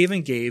gave and gave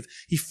and gave.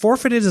 He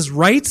forfeited his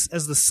rights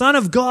as the Son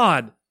of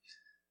God.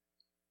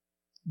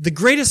 The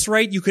greatest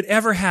right you could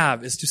ever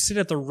have is to sit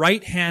at the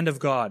right hand of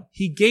God.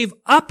 He gave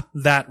up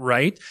that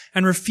right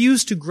and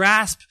refused to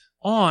grasp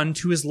on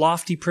to his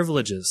lofty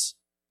privileges.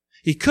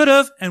 He could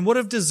have and would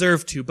have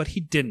deserved to, but he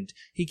didn't.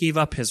 He gave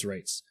up his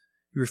rights.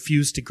 He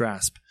refused to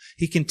grasp.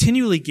 He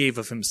continually gave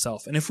of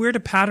himself. And if we're to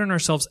pattern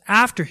ourselves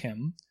after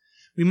him,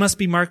 we must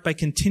be marked by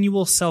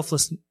continual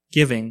selfless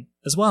giving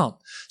as well.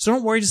 So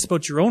don't worry just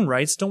about your own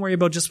rights. Don't worry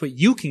about just what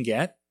you can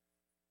get.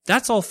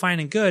 That's all fine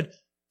and good.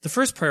 The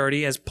first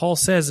priority, as Paul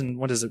says in,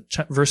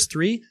 verse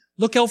 3,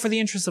 look out for the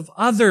interests of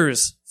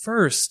others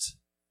first.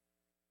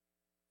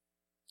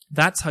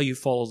 That's how you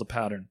follow the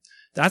pattern.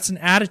 That's an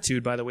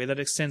attitude, by the way, that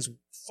extends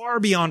far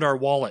beyond our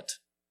wallet.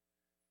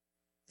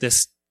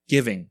 This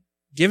giving.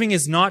 Giving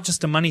is not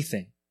just a money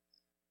thing.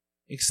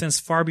 It extends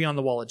far beyond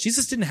the wallet.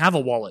 Jesus didn't have a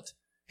wallet.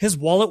 His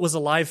wallet was a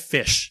live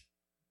fish.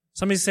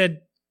 Somebody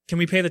said, can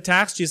we pay the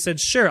tax? Jesus said,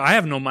 sure, I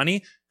have no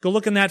money. Go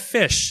look in that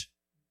fish.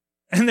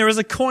 And there was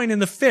a coin in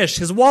the fish.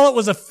 His wallet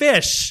was a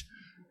fish.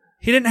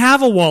 He didn't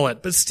have a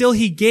wallet, but still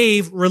he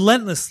gave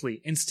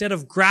relentlessly instead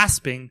of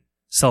grasping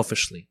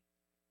selfishly.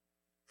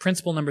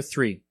 Principle number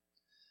 3.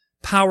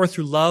 Power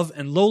through love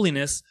and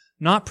lowliness,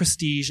 not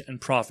prestige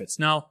and profits.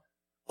 Now,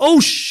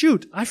 oh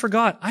shoot, I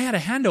forgot. I had a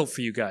handout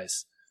for you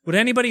guys. Would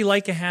anybody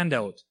like a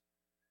handout?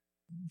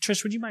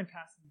 Trish, would you mind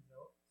passing these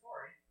out?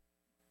 Sorry.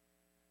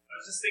 I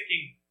was just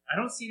thinking, I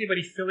don't see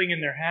anybody filling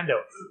in their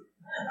handouts.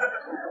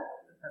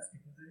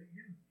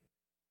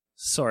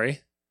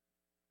 Sorry.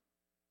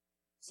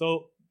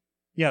 So,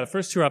 yeah, the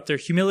first two are up there.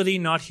 Humility,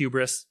 not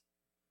hubris.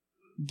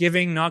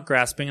 Giving, not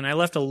grasping. And I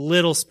left a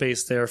little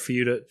space there for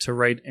you to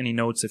write any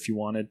notes if you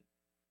wanted.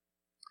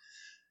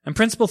 And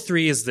principle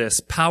 3 is this: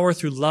 power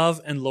through love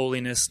and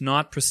lowliness,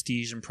 not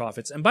prestige and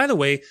profits. And by the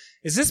way,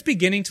 is this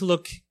beginning to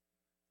look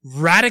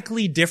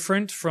radically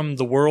different from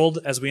the world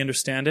as we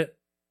understand it?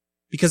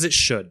 Because it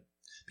should.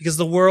 Because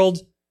the world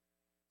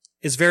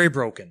is very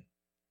broken.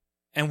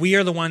 And we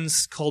are the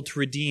ones called to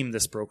redeem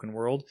this broken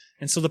world.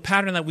 And so the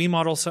pattern that we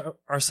model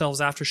ourselves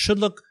after should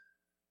look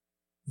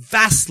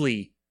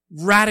vastly,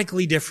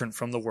 radically different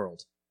from the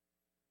world.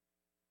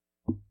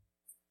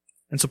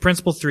 And so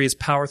principle 3 is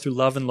power through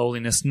love and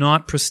lowliness,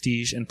 not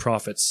prestige and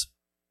profits.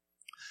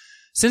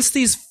 Since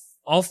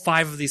all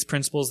 5 of these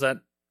principles that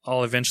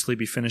I'll eventually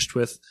be finished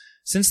with,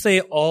 since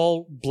they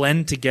all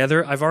blend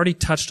together, I've already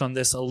touched on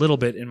this a little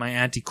bit in my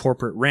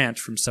anti-corporate rant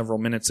from several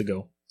minutes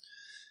ago.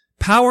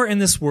 Power in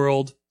this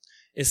world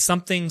is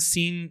something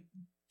seen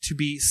to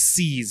be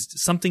seized,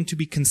 something to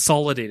be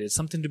consolidated,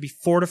 something to be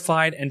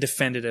fortified and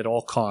defended at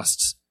all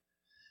costs.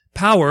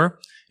 Power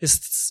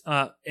is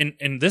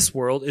in this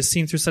world is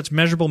seen through such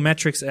measurable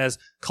metrics as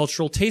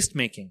cultural taste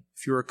making.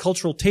 If you're a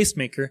cultural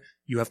tastemaker,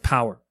 you have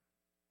power.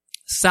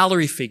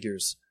 Salary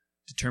figures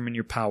determine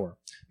your power.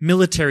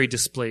 Military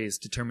displays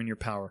determine your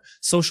power.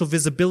 Social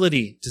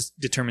visibility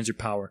determines your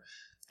power.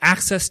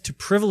 Access to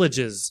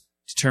privileges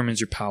determines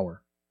your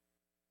power.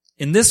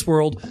 In this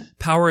world,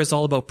 power is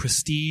all about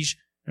prestige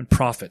and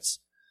profits.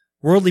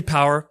 Worldly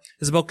power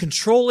is about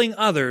controlling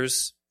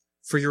others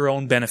for your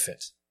own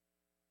benefit.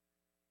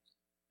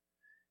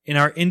 In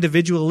our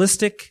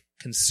individualistic,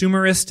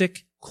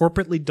 consumeristic,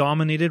 corporately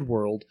dominated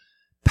world,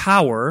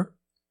 power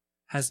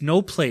has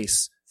no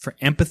place for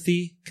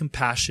empathy,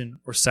 compassion,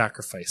 or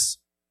sacrifice.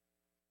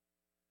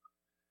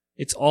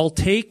 It's all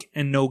take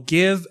and no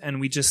give, and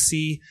we just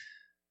see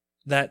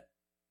that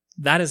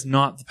that is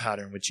not the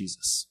pattern with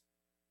Jesus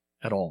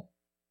at all.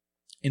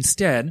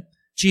 Instead,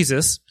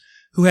 Jesus,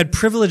 who had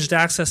privileged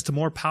access to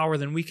more power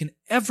than we can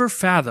ever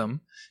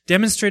fathom,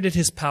 demonstrated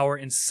his power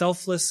in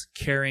selfless,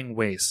 caring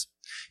ways.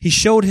 He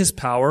showed his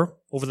power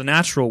over the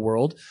natural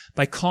world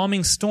by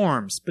calming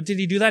storms. But did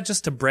he do that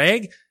just to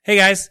brag? Hey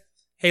guys,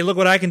 hey, look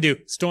what I can do.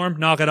 Storm,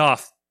 knock it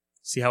off.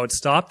 See how it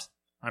stopped?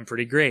 I'm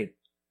pretty great.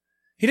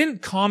 He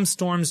didn't calm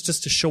storms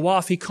just to show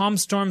off. He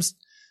calmed storms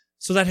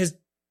so that his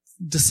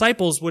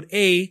disciples would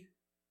A,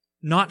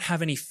 not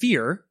have any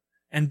fear,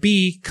 and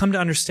B, come to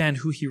understand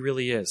who he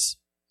really is.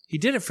 He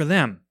did it for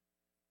them.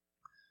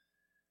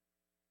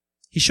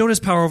 He showed his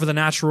power over the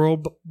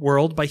natural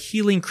world by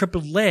healing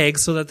crippled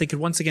legs so that they could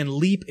once again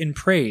leap in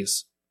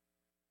praise.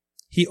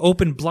 He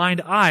opened blind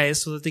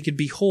eyes so that they could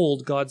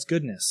behold God's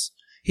goodness.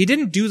 He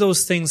didn't do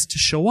those things to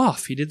show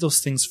off. He did those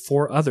things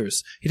for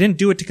others. He didn't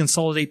do it to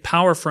consolidate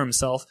power for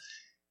himself.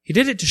 He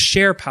did it to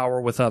share power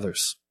with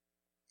others.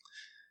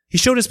 He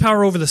showed his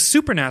power over the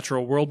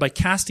supernatural world by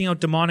casting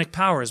out demonic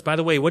powers. By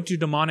the way, what do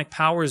demonic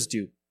powers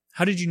do?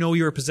 How did you know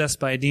you were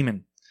possessed by a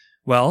demon?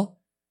 Well,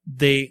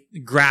 they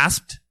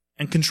grasped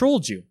and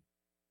controlled you.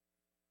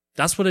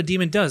 That's what a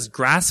demon does,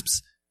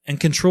 grasps and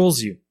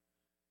controls you.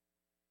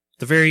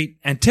 The very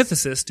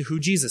antithesis to who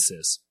Jesus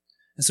is.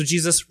 And so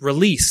Jesus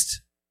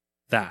released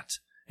that.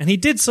 And he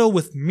did so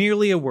with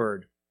merely a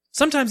word.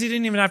 Sometimes he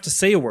didn't even have to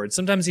say a word.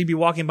 Sometimes he'd be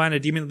walking by and a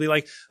demon would be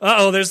like,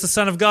 uh-oh, there's the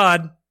Son of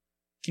God.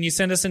 Can you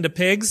send us into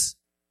pigs?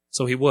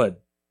 So he would.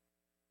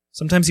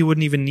 Sometimes he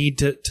wouldn't even need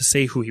to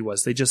say who he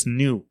was. They just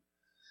knew.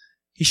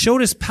 He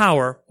showed his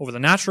power over the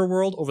natural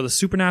world, over the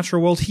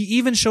supernatural world. He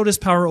even showed his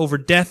power over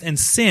death and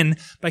sin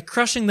by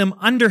crushing them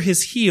under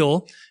his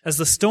heel as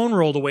the stone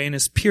rolled away and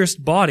his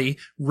pierced body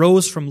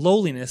rose from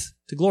lowliness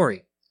to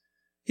glory.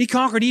 He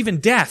conquered even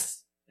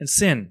death and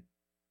sin.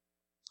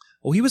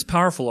 Oh, he was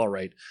powerful, all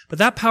right, but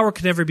that power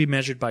could never be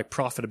measured by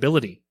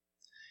profitability.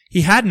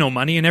 He had no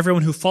money and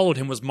everyone who followed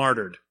him was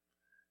martyred.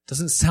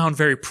 Doesn't sound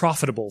very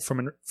profitable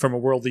from a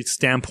worldly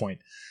standpoint.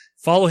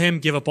 Follow him,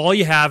 give up all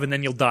you have, and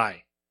then you'll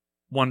die.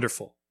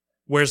 Wonderful.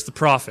 Where's the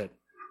profit?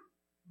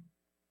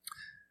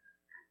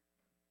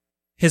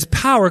 His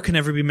power can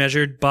never be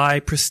measured by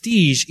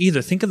prestige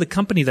either. Think of the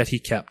company that he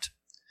kept.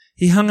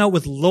 He hung out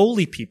with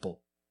lowly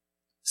people,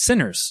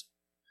 sinners,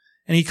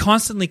 and he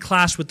constantly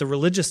clashed with the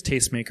religious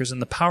tastemakers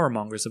and the power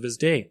mongers of his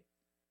day.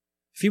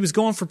 If he was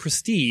going for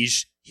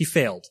prestige, he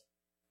failed,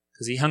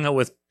 because he hung out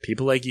with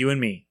people like you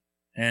and me,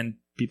 and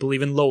people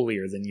even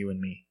lowlier than you and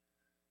me,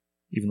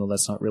 even though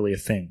that's not really a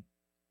thing.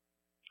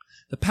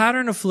 The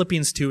pattern of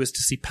Philippians 2 is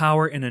to see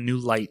power in a new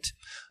light.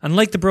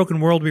 Unlike the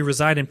broken world we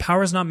reside in,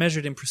 power is not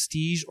measured in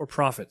prestige or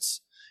profits.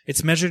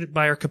 It's measured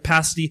by our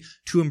capacity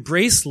to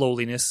embrace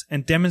lowliness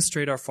and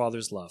demonstrate our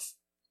Father's love.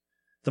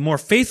 The more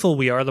faithful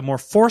we are, the more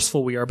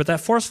forceful we are, but that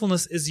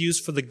forcefulness is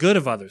used for the good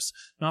of others,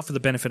 not for the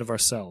benefit of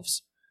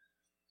ourselves.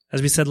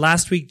 As we said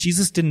last week,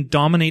 Jesus didn't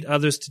dominate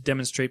others to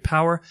demonstrate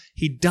power.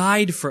 He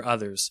died for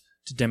others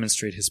to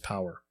demonstrate his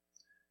power.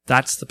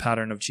 That's the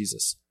pattern of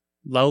Jesus.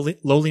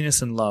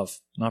 Lowliness and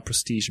love, not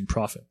prestige and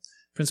profit.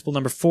 Principle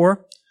number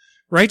 4,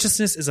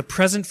 righteousness is a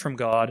present from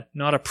God,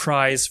 not a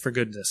prize for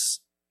goodness.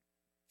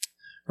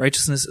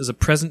 Righteousness is a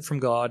present from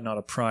God, not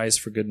a prize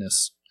for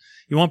goodness.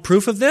 You want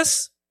proof of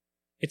this?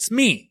 It's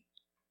me.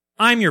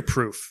 I'm your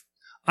proof.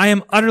 I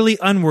am utterly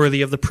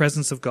unworthy of the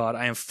presence of God.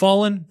 I am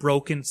fallen,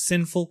 broken,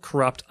 sinful,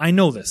 corrupt. I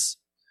know this.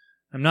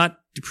 I'm not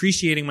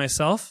depreciating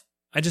myself.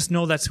 I just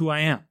know that's who I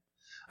am.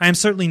 I am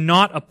certainly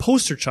not a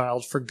poster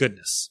child for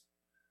goodness.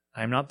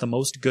 I am not the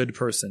most good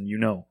person, you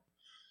know.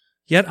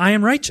 Yet I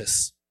am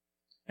righteous.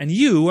 And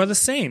you are the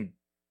same.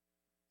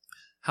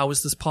 How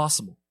is this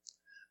possible?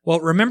 Well,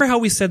 remember how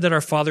we said that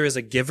our Father is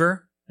a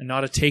giver and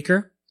not a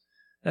taker?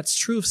 That's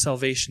true of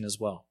salvation as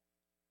well.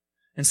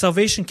 And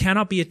salvation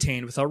cannot be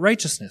attained without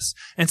righteousness.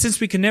 And since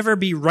we can never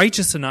be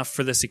righteous enough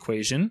for this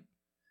equation,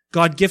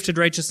 God gifted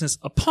righteousness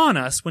upon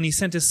us when he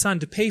sent his Son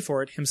to pay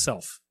for it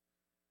himself.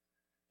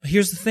 But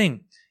here's the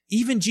thing.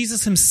 Even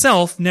Jesus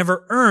himself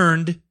never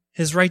earned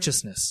his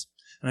righteousness.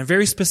 And I'm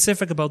very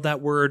specific about that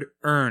word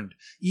earned.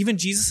 Even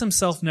Jesus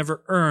himself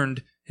never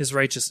earned his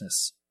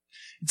righteousness.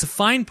 It's a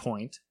fine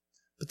point,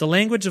 But the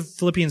language of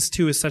Philippians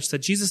 2 is such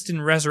that Jesus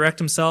didn't resurrect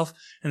himself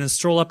and then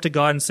stroll up to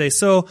God and say,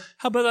 so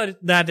how about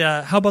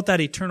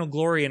that eternal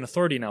glory and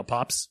authority now,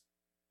 Pops?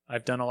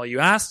 I've done all you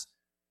asked.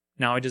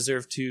 Now I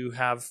deserve to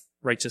have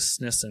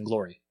righteousness and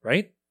glory,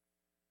 right?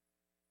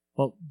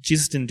 Well,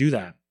 Jesus didn't do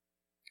that.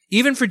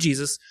 Even for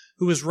Jesus,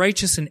 who was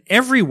righteous in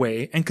every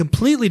way and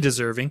completely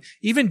deserving,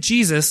 even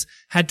Jesus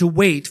had to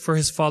wait for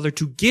his Father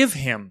to give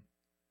him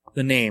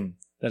the name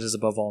that is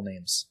above all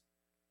names.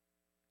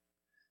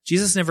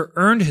 Jesus never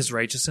earned his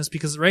righteousness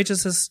because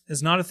righteousness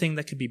is not a thing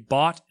that can be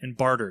bought and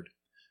bartered.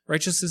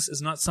 Righteousness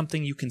is not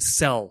something you can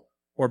sell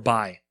or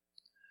buy.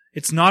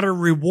 It's not a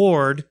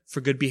reward for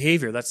good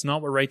behavior. That's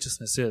not what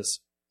righteousness is.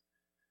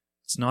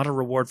 It's not a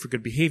reward for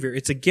good behavior.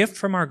 It's a gift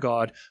from our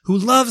God who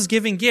loves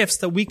giving gifts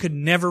that we could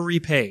never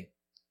repay,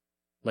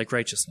 like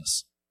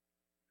righteousness.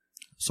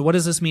 So what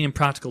does this mean in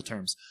practical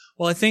terms?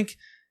 Well, I think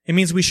it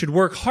means we should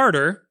work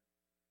harder,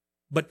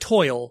 but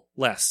toil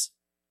less.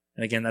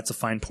 And again, that's a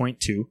fine point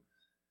too.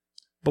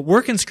 But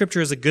work in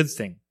Scripture is a good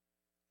thing,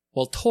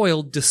 while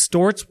toil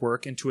distorts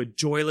work into a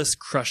joyless,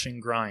 crushing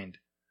grind.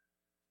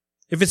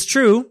 If it's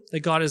true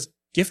that God has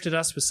gifted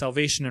us with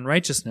salvation and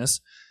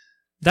righteousness,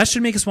 that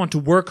should make us want to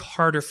work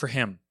harder for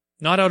him,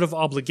 not out of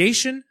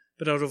obligation,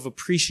 but out of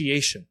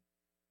appreciation.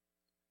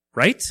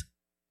 Right?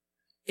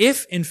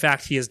 If, in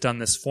fact, he has done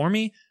this for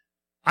me,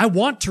 I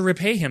want to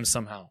repay him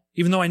somehow,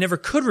 even though I never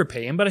could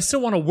repay him, but I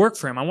still want to work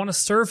for him. I want to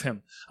serve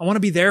him. I want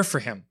to be there for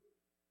him.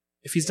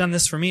 If he's done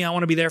this for me, I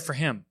want to be there for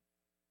him.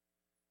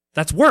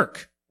 That's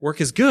work.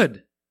 Work is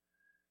good.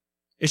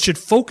 It should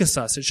focus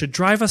us. It should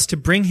drive us to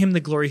bring him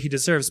the glory he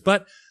deserves.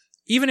 But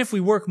even if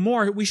we work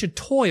more, we should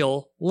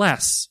toil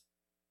less.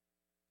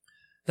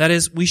 That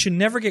is, we should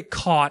never get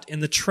caught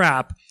in the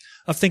trap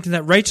of thinking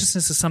that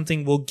righteousness is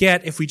something we'll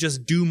get if we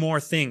just do more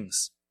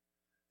things.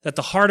 That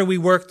the harder we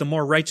work, the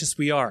more righteous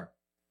we are.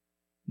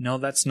 No,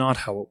 that's not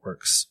how it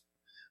works.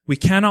 We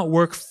cannot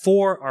work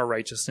for our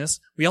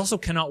righteousness. We also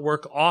cannot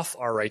work off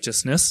our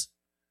righteousness.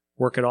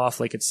 Work it off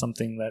like it's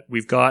something that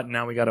we've got and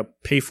now we got to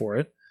pay for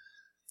it.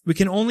 We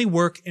can only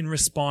work in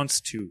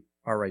response to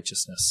our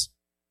righteousness.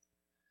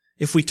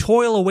 If we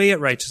toil away at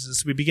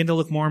righteousness, we begin to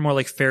look more and more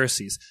like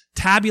Pharisees,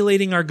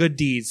 tabulating our good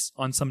deeds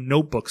on some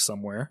notebook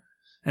somewhere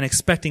and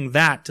expecting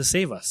that to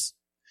save us.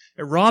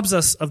 It robs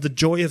us of the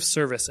joy of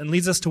service and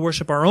leads us to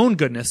worship our own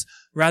goodness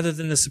rather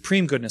than the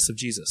supreme goodness of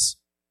Jesus.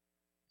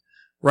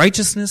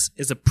 Righteousness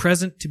is a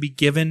present to be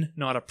given,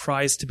 not a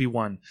prize to be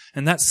won.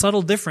 And that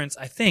subtle difference,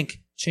 I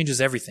think, changes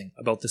everything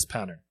about this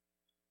pattern.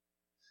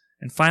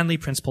 And finally,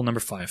 principle number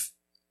 5.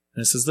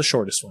 And this is the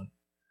shortest one.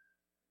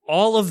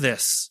 All of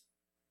this,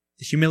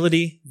 the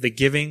humility, the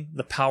giving,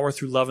 the power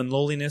through love and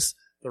lowliness,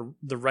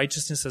 the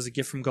righteousness as a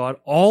gift from God,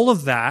 all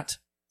of that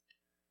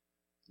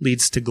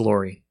leads to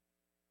glory.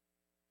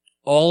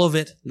 All of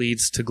it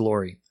leads to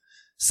glory.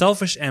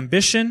 Selfish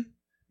ambition,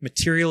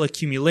 material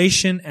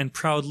accumulation, and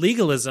proud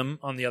legalism,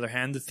 on the other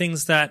hand, the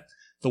things that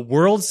the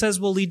world says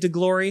will lead to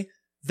glory,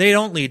 they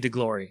don't lead to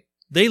glory.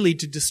 They lead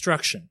to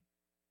destruction.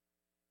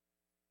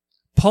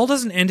 Paul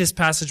doesn't end his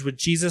passage with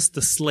Jesus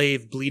the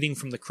slave bleeding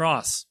from the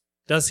cross,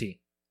 does he?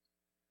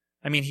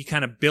 I mean, he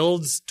kind of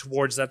builds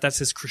towards that. That's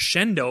his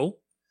crescendo.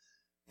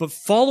 But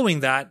following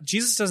that,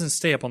 Jesus doesn't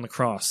stay up on the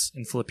cross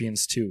in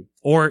Philippians 2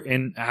 or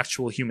in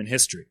actual human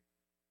history.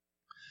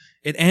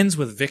 It ends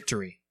with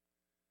victory.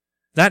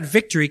 That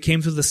victory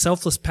came through the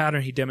selfless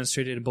pattern he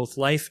demonstrated in both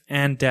life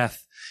and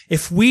death.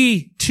 If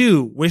we,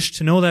 too, wish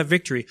to know that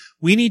victory,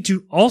 we need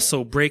to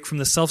also break from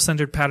the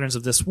self-centered patterns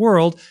of this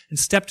world and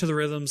step to the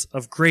rhythms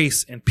of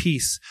grace and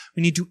peace.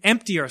 We need to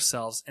empty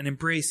ourselves and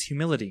embrace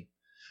humility.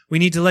 We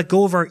need to let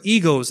go of our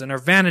egos and our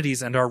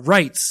vanities and our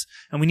rights,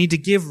 and we need to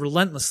give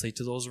relentlessly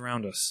to those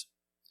around us.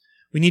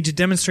 We need to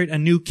demonstrate a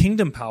new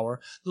kingdom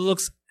power that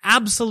looks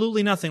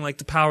absolutely nothing like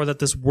the power that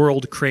this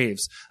world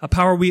craves, a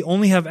power we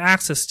only have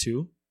access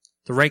to.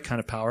 The right kind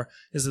of power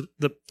is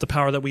the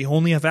power that we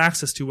only have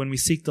access to when we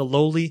seek the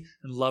lowly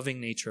and loving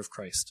nature of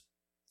Christ.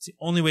 It's the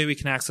only way we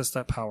can access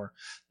that power.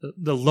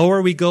 The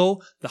lower we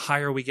go, the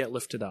higher we get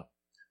lifted up.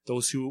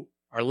 Those who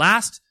are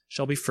last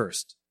shall be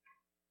first.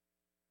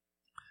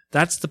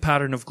 That's the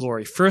pattern of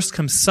glory. First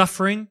comes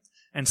suffering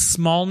and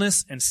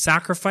smallness and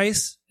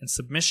sacrifice and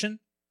submission.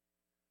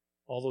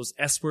 All those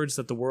S words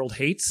that the world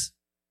hates.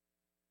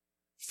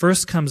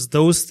 First comes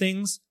those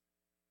things,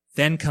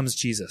 then comes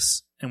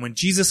Jesus. And when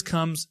Jesus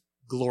comes,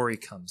 glory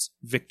comes,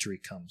 victory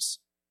comes.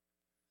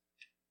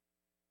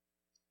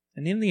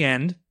 And in the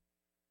end,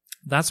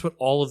 that's what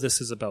all of this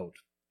is about.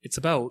 It's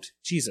about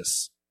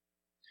Jesus.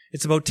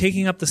 It's about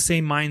taking up the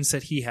same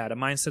mindset he had, a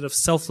mindset of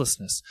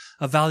selflessness,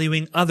 of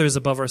valuing others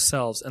above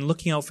ourselves, and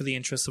looking out for the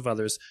interests of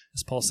others,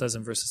 as Paul says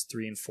in verses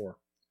 3 and 4.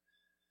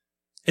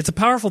 It's a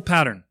powerful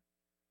pattern.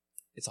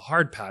 It's a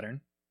hard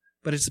pattern,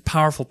 but it's a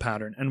powerful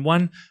pattern, and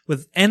one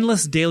with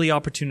endless daily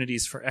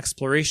opportunities for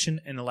exploration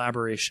and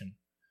elaboration.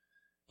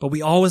 But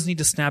we always need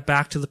to snap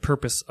back to the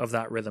purpose of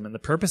that rhythm, and the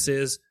purpose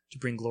is to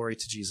bring glory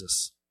to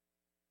Jesus.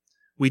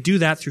 We do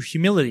that through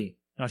humility,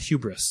 not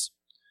hubris.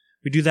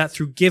 We do that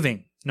through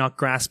giving, not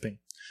grasping.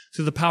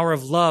 Through the power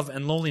of love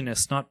and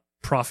loneliness, not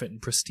profit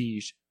and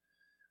prestige.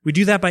 We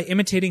do that by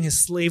imitating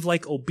his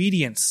slave-like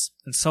obedience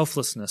and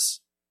selflessness.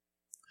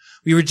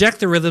 We reject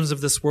the rhythms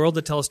of this world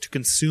that tell us to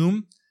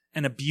consume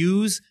and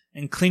abuse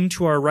and cling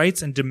to our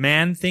rights and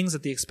demand things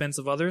at the expense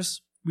of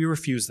others. We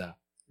refuse that.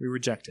 We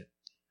reject it.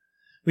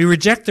 We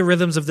reject the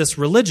rhythms of this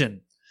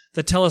religion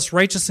that tell us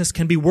righteousness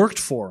can be worked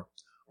for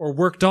or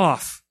worked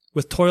off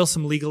with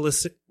toilsome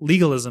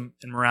legalism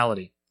and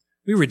morality.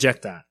 We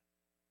reject that.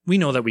 We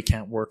know that we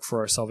can't work for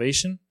our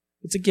salvation.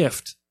 It's a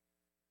gift.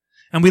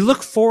 And we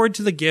look forward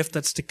to the gift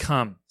that's to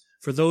come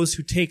for those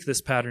who take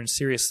this pattern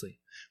seriously.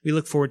 We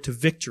look forward to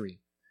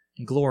victory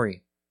and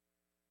glory.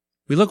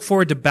 We look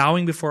forward to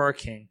bowing before our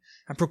King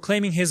and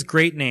proclaiming his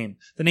great name,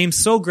 the name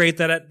so great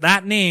that at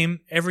that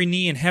name, every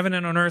knee in heaven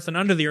and on earth and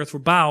under the earth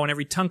will bow and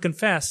every tongue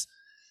confess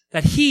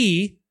that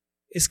he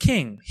is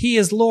King. He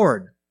is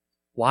Lord.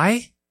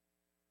 Why?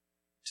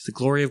 To the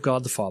glory of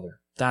God the Father.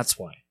 That's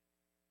why.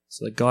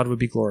 So that God would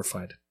be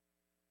glorified.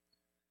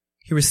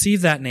 He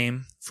received that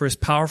name for his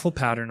powerful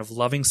pattern of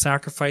loving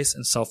sacrifice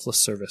and selfless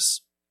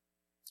service.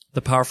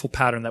 The powerful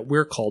pattern that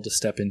we're called to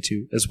step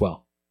into as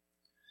well.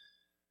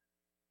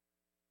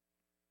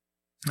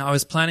 Now, I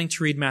was planning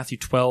to read Matthew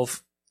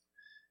 12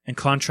 and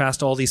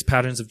contrast all these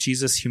patterns of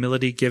Jesus,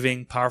 humility,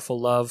 giving, powerful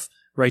love,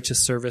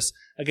 righteous service,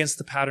 against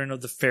the pattern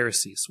of the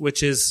Pharisees,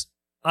 which is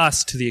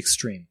us to the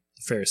extreme,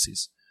 the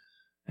Pharisees.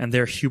 And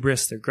their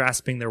hubris, their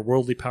grasping, their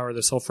worldly power,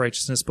 their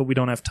self-righteousness, but we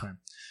don't have time.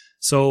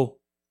 So,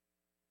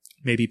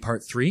 maybe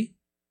part 3?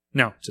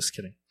 No, just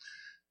kidding.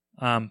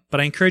 But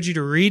I encourage you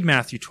to read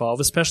Matthew 12,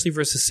 especially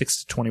verses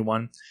 6 to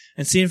 21,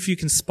 and see if you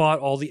can spot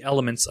all the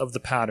elements of the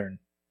pattern,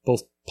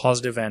 both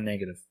positive and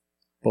negative,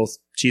 both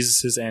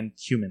Jesus's and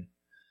human.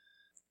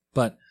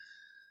 But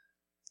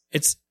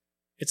it's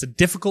a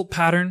difficult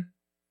pattern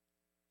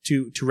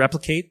to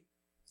replicate,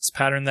 this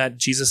pattern that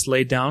Jesus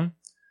laid down,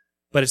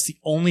 but it's the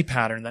only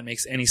pattern that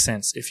makes any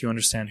sense if you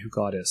understand who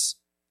God is.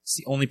 It's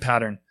the only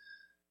pattern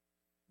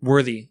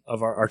worthy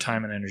of our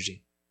time and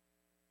energy.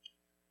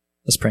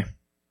 Let's pray.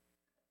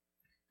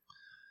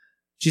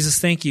 Jesus,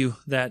 thank you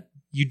that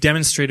you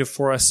demonstrated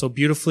for us so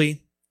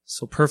beautifully,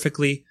 so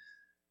perfectly,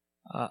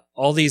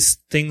 all these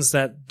things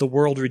that the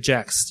world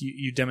rejects.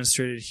 You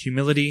demonstrated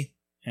humility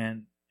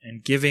and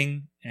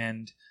giving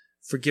and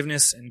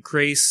forgiveness and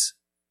grace.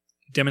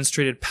 You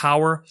demonstrated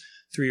power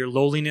through your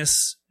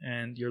lowliness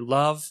and your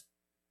love,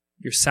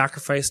 your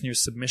sacrifice and your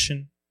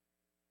submission.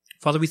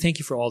 Father, we thank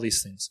you for all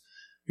these things.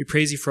 We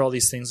praise you for all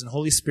these things. And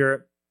Holy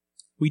Spirit,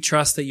 we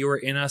trust that you are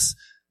in us,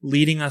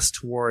 leading us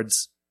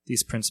towards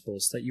these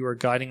principles, that you are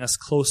guiding us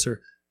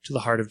closer to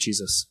the heart of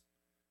Jesus.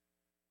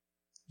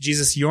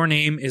 Jesus, your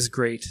name is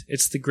great.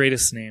 It's the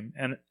greatest name.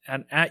 And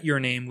at your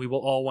name, we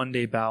will all one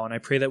day bow. And I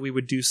pray that we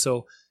would do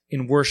so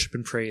in worship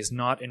and praise,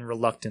 not in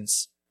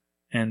reluctance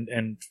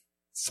and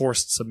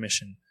forced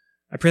submission.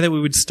 I pray that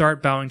we would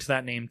start bowing to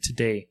that name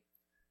today,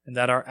 and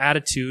that our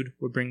attitude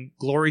would bring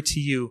glory to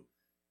you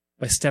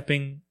by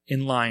stepping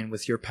in line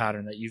with your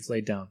pattern that you've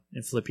laid down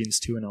in Philippians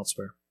 2 and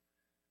elsewhere.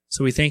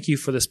 So we thank you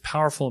for this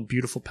powerful and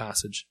beautiful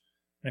passage.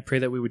 And I pray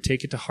that we would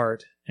take it to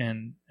heart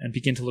and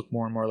begin to look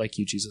more and more like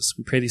you, Jesus.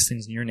 We pray these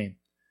things in your name.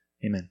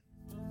 Amen.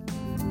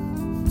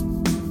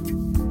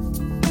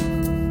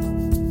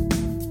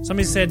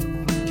 Somebody said,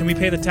 can we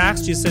pay the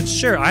tax? Jesus said,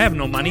 sure, I have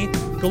no money.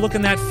 Go look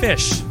in that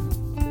fish.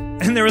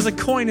 And there was a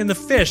coin in the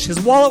fish. His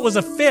wallet was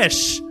a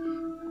fish.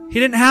 He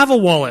didn't have a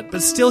wallet,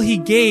 but still he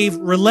gave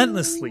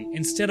relentlessly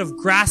instead of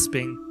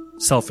grasping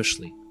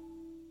selfishly.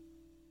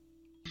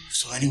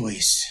 So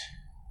anyways,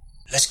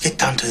 let's get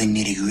down to the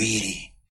nitty-gritty.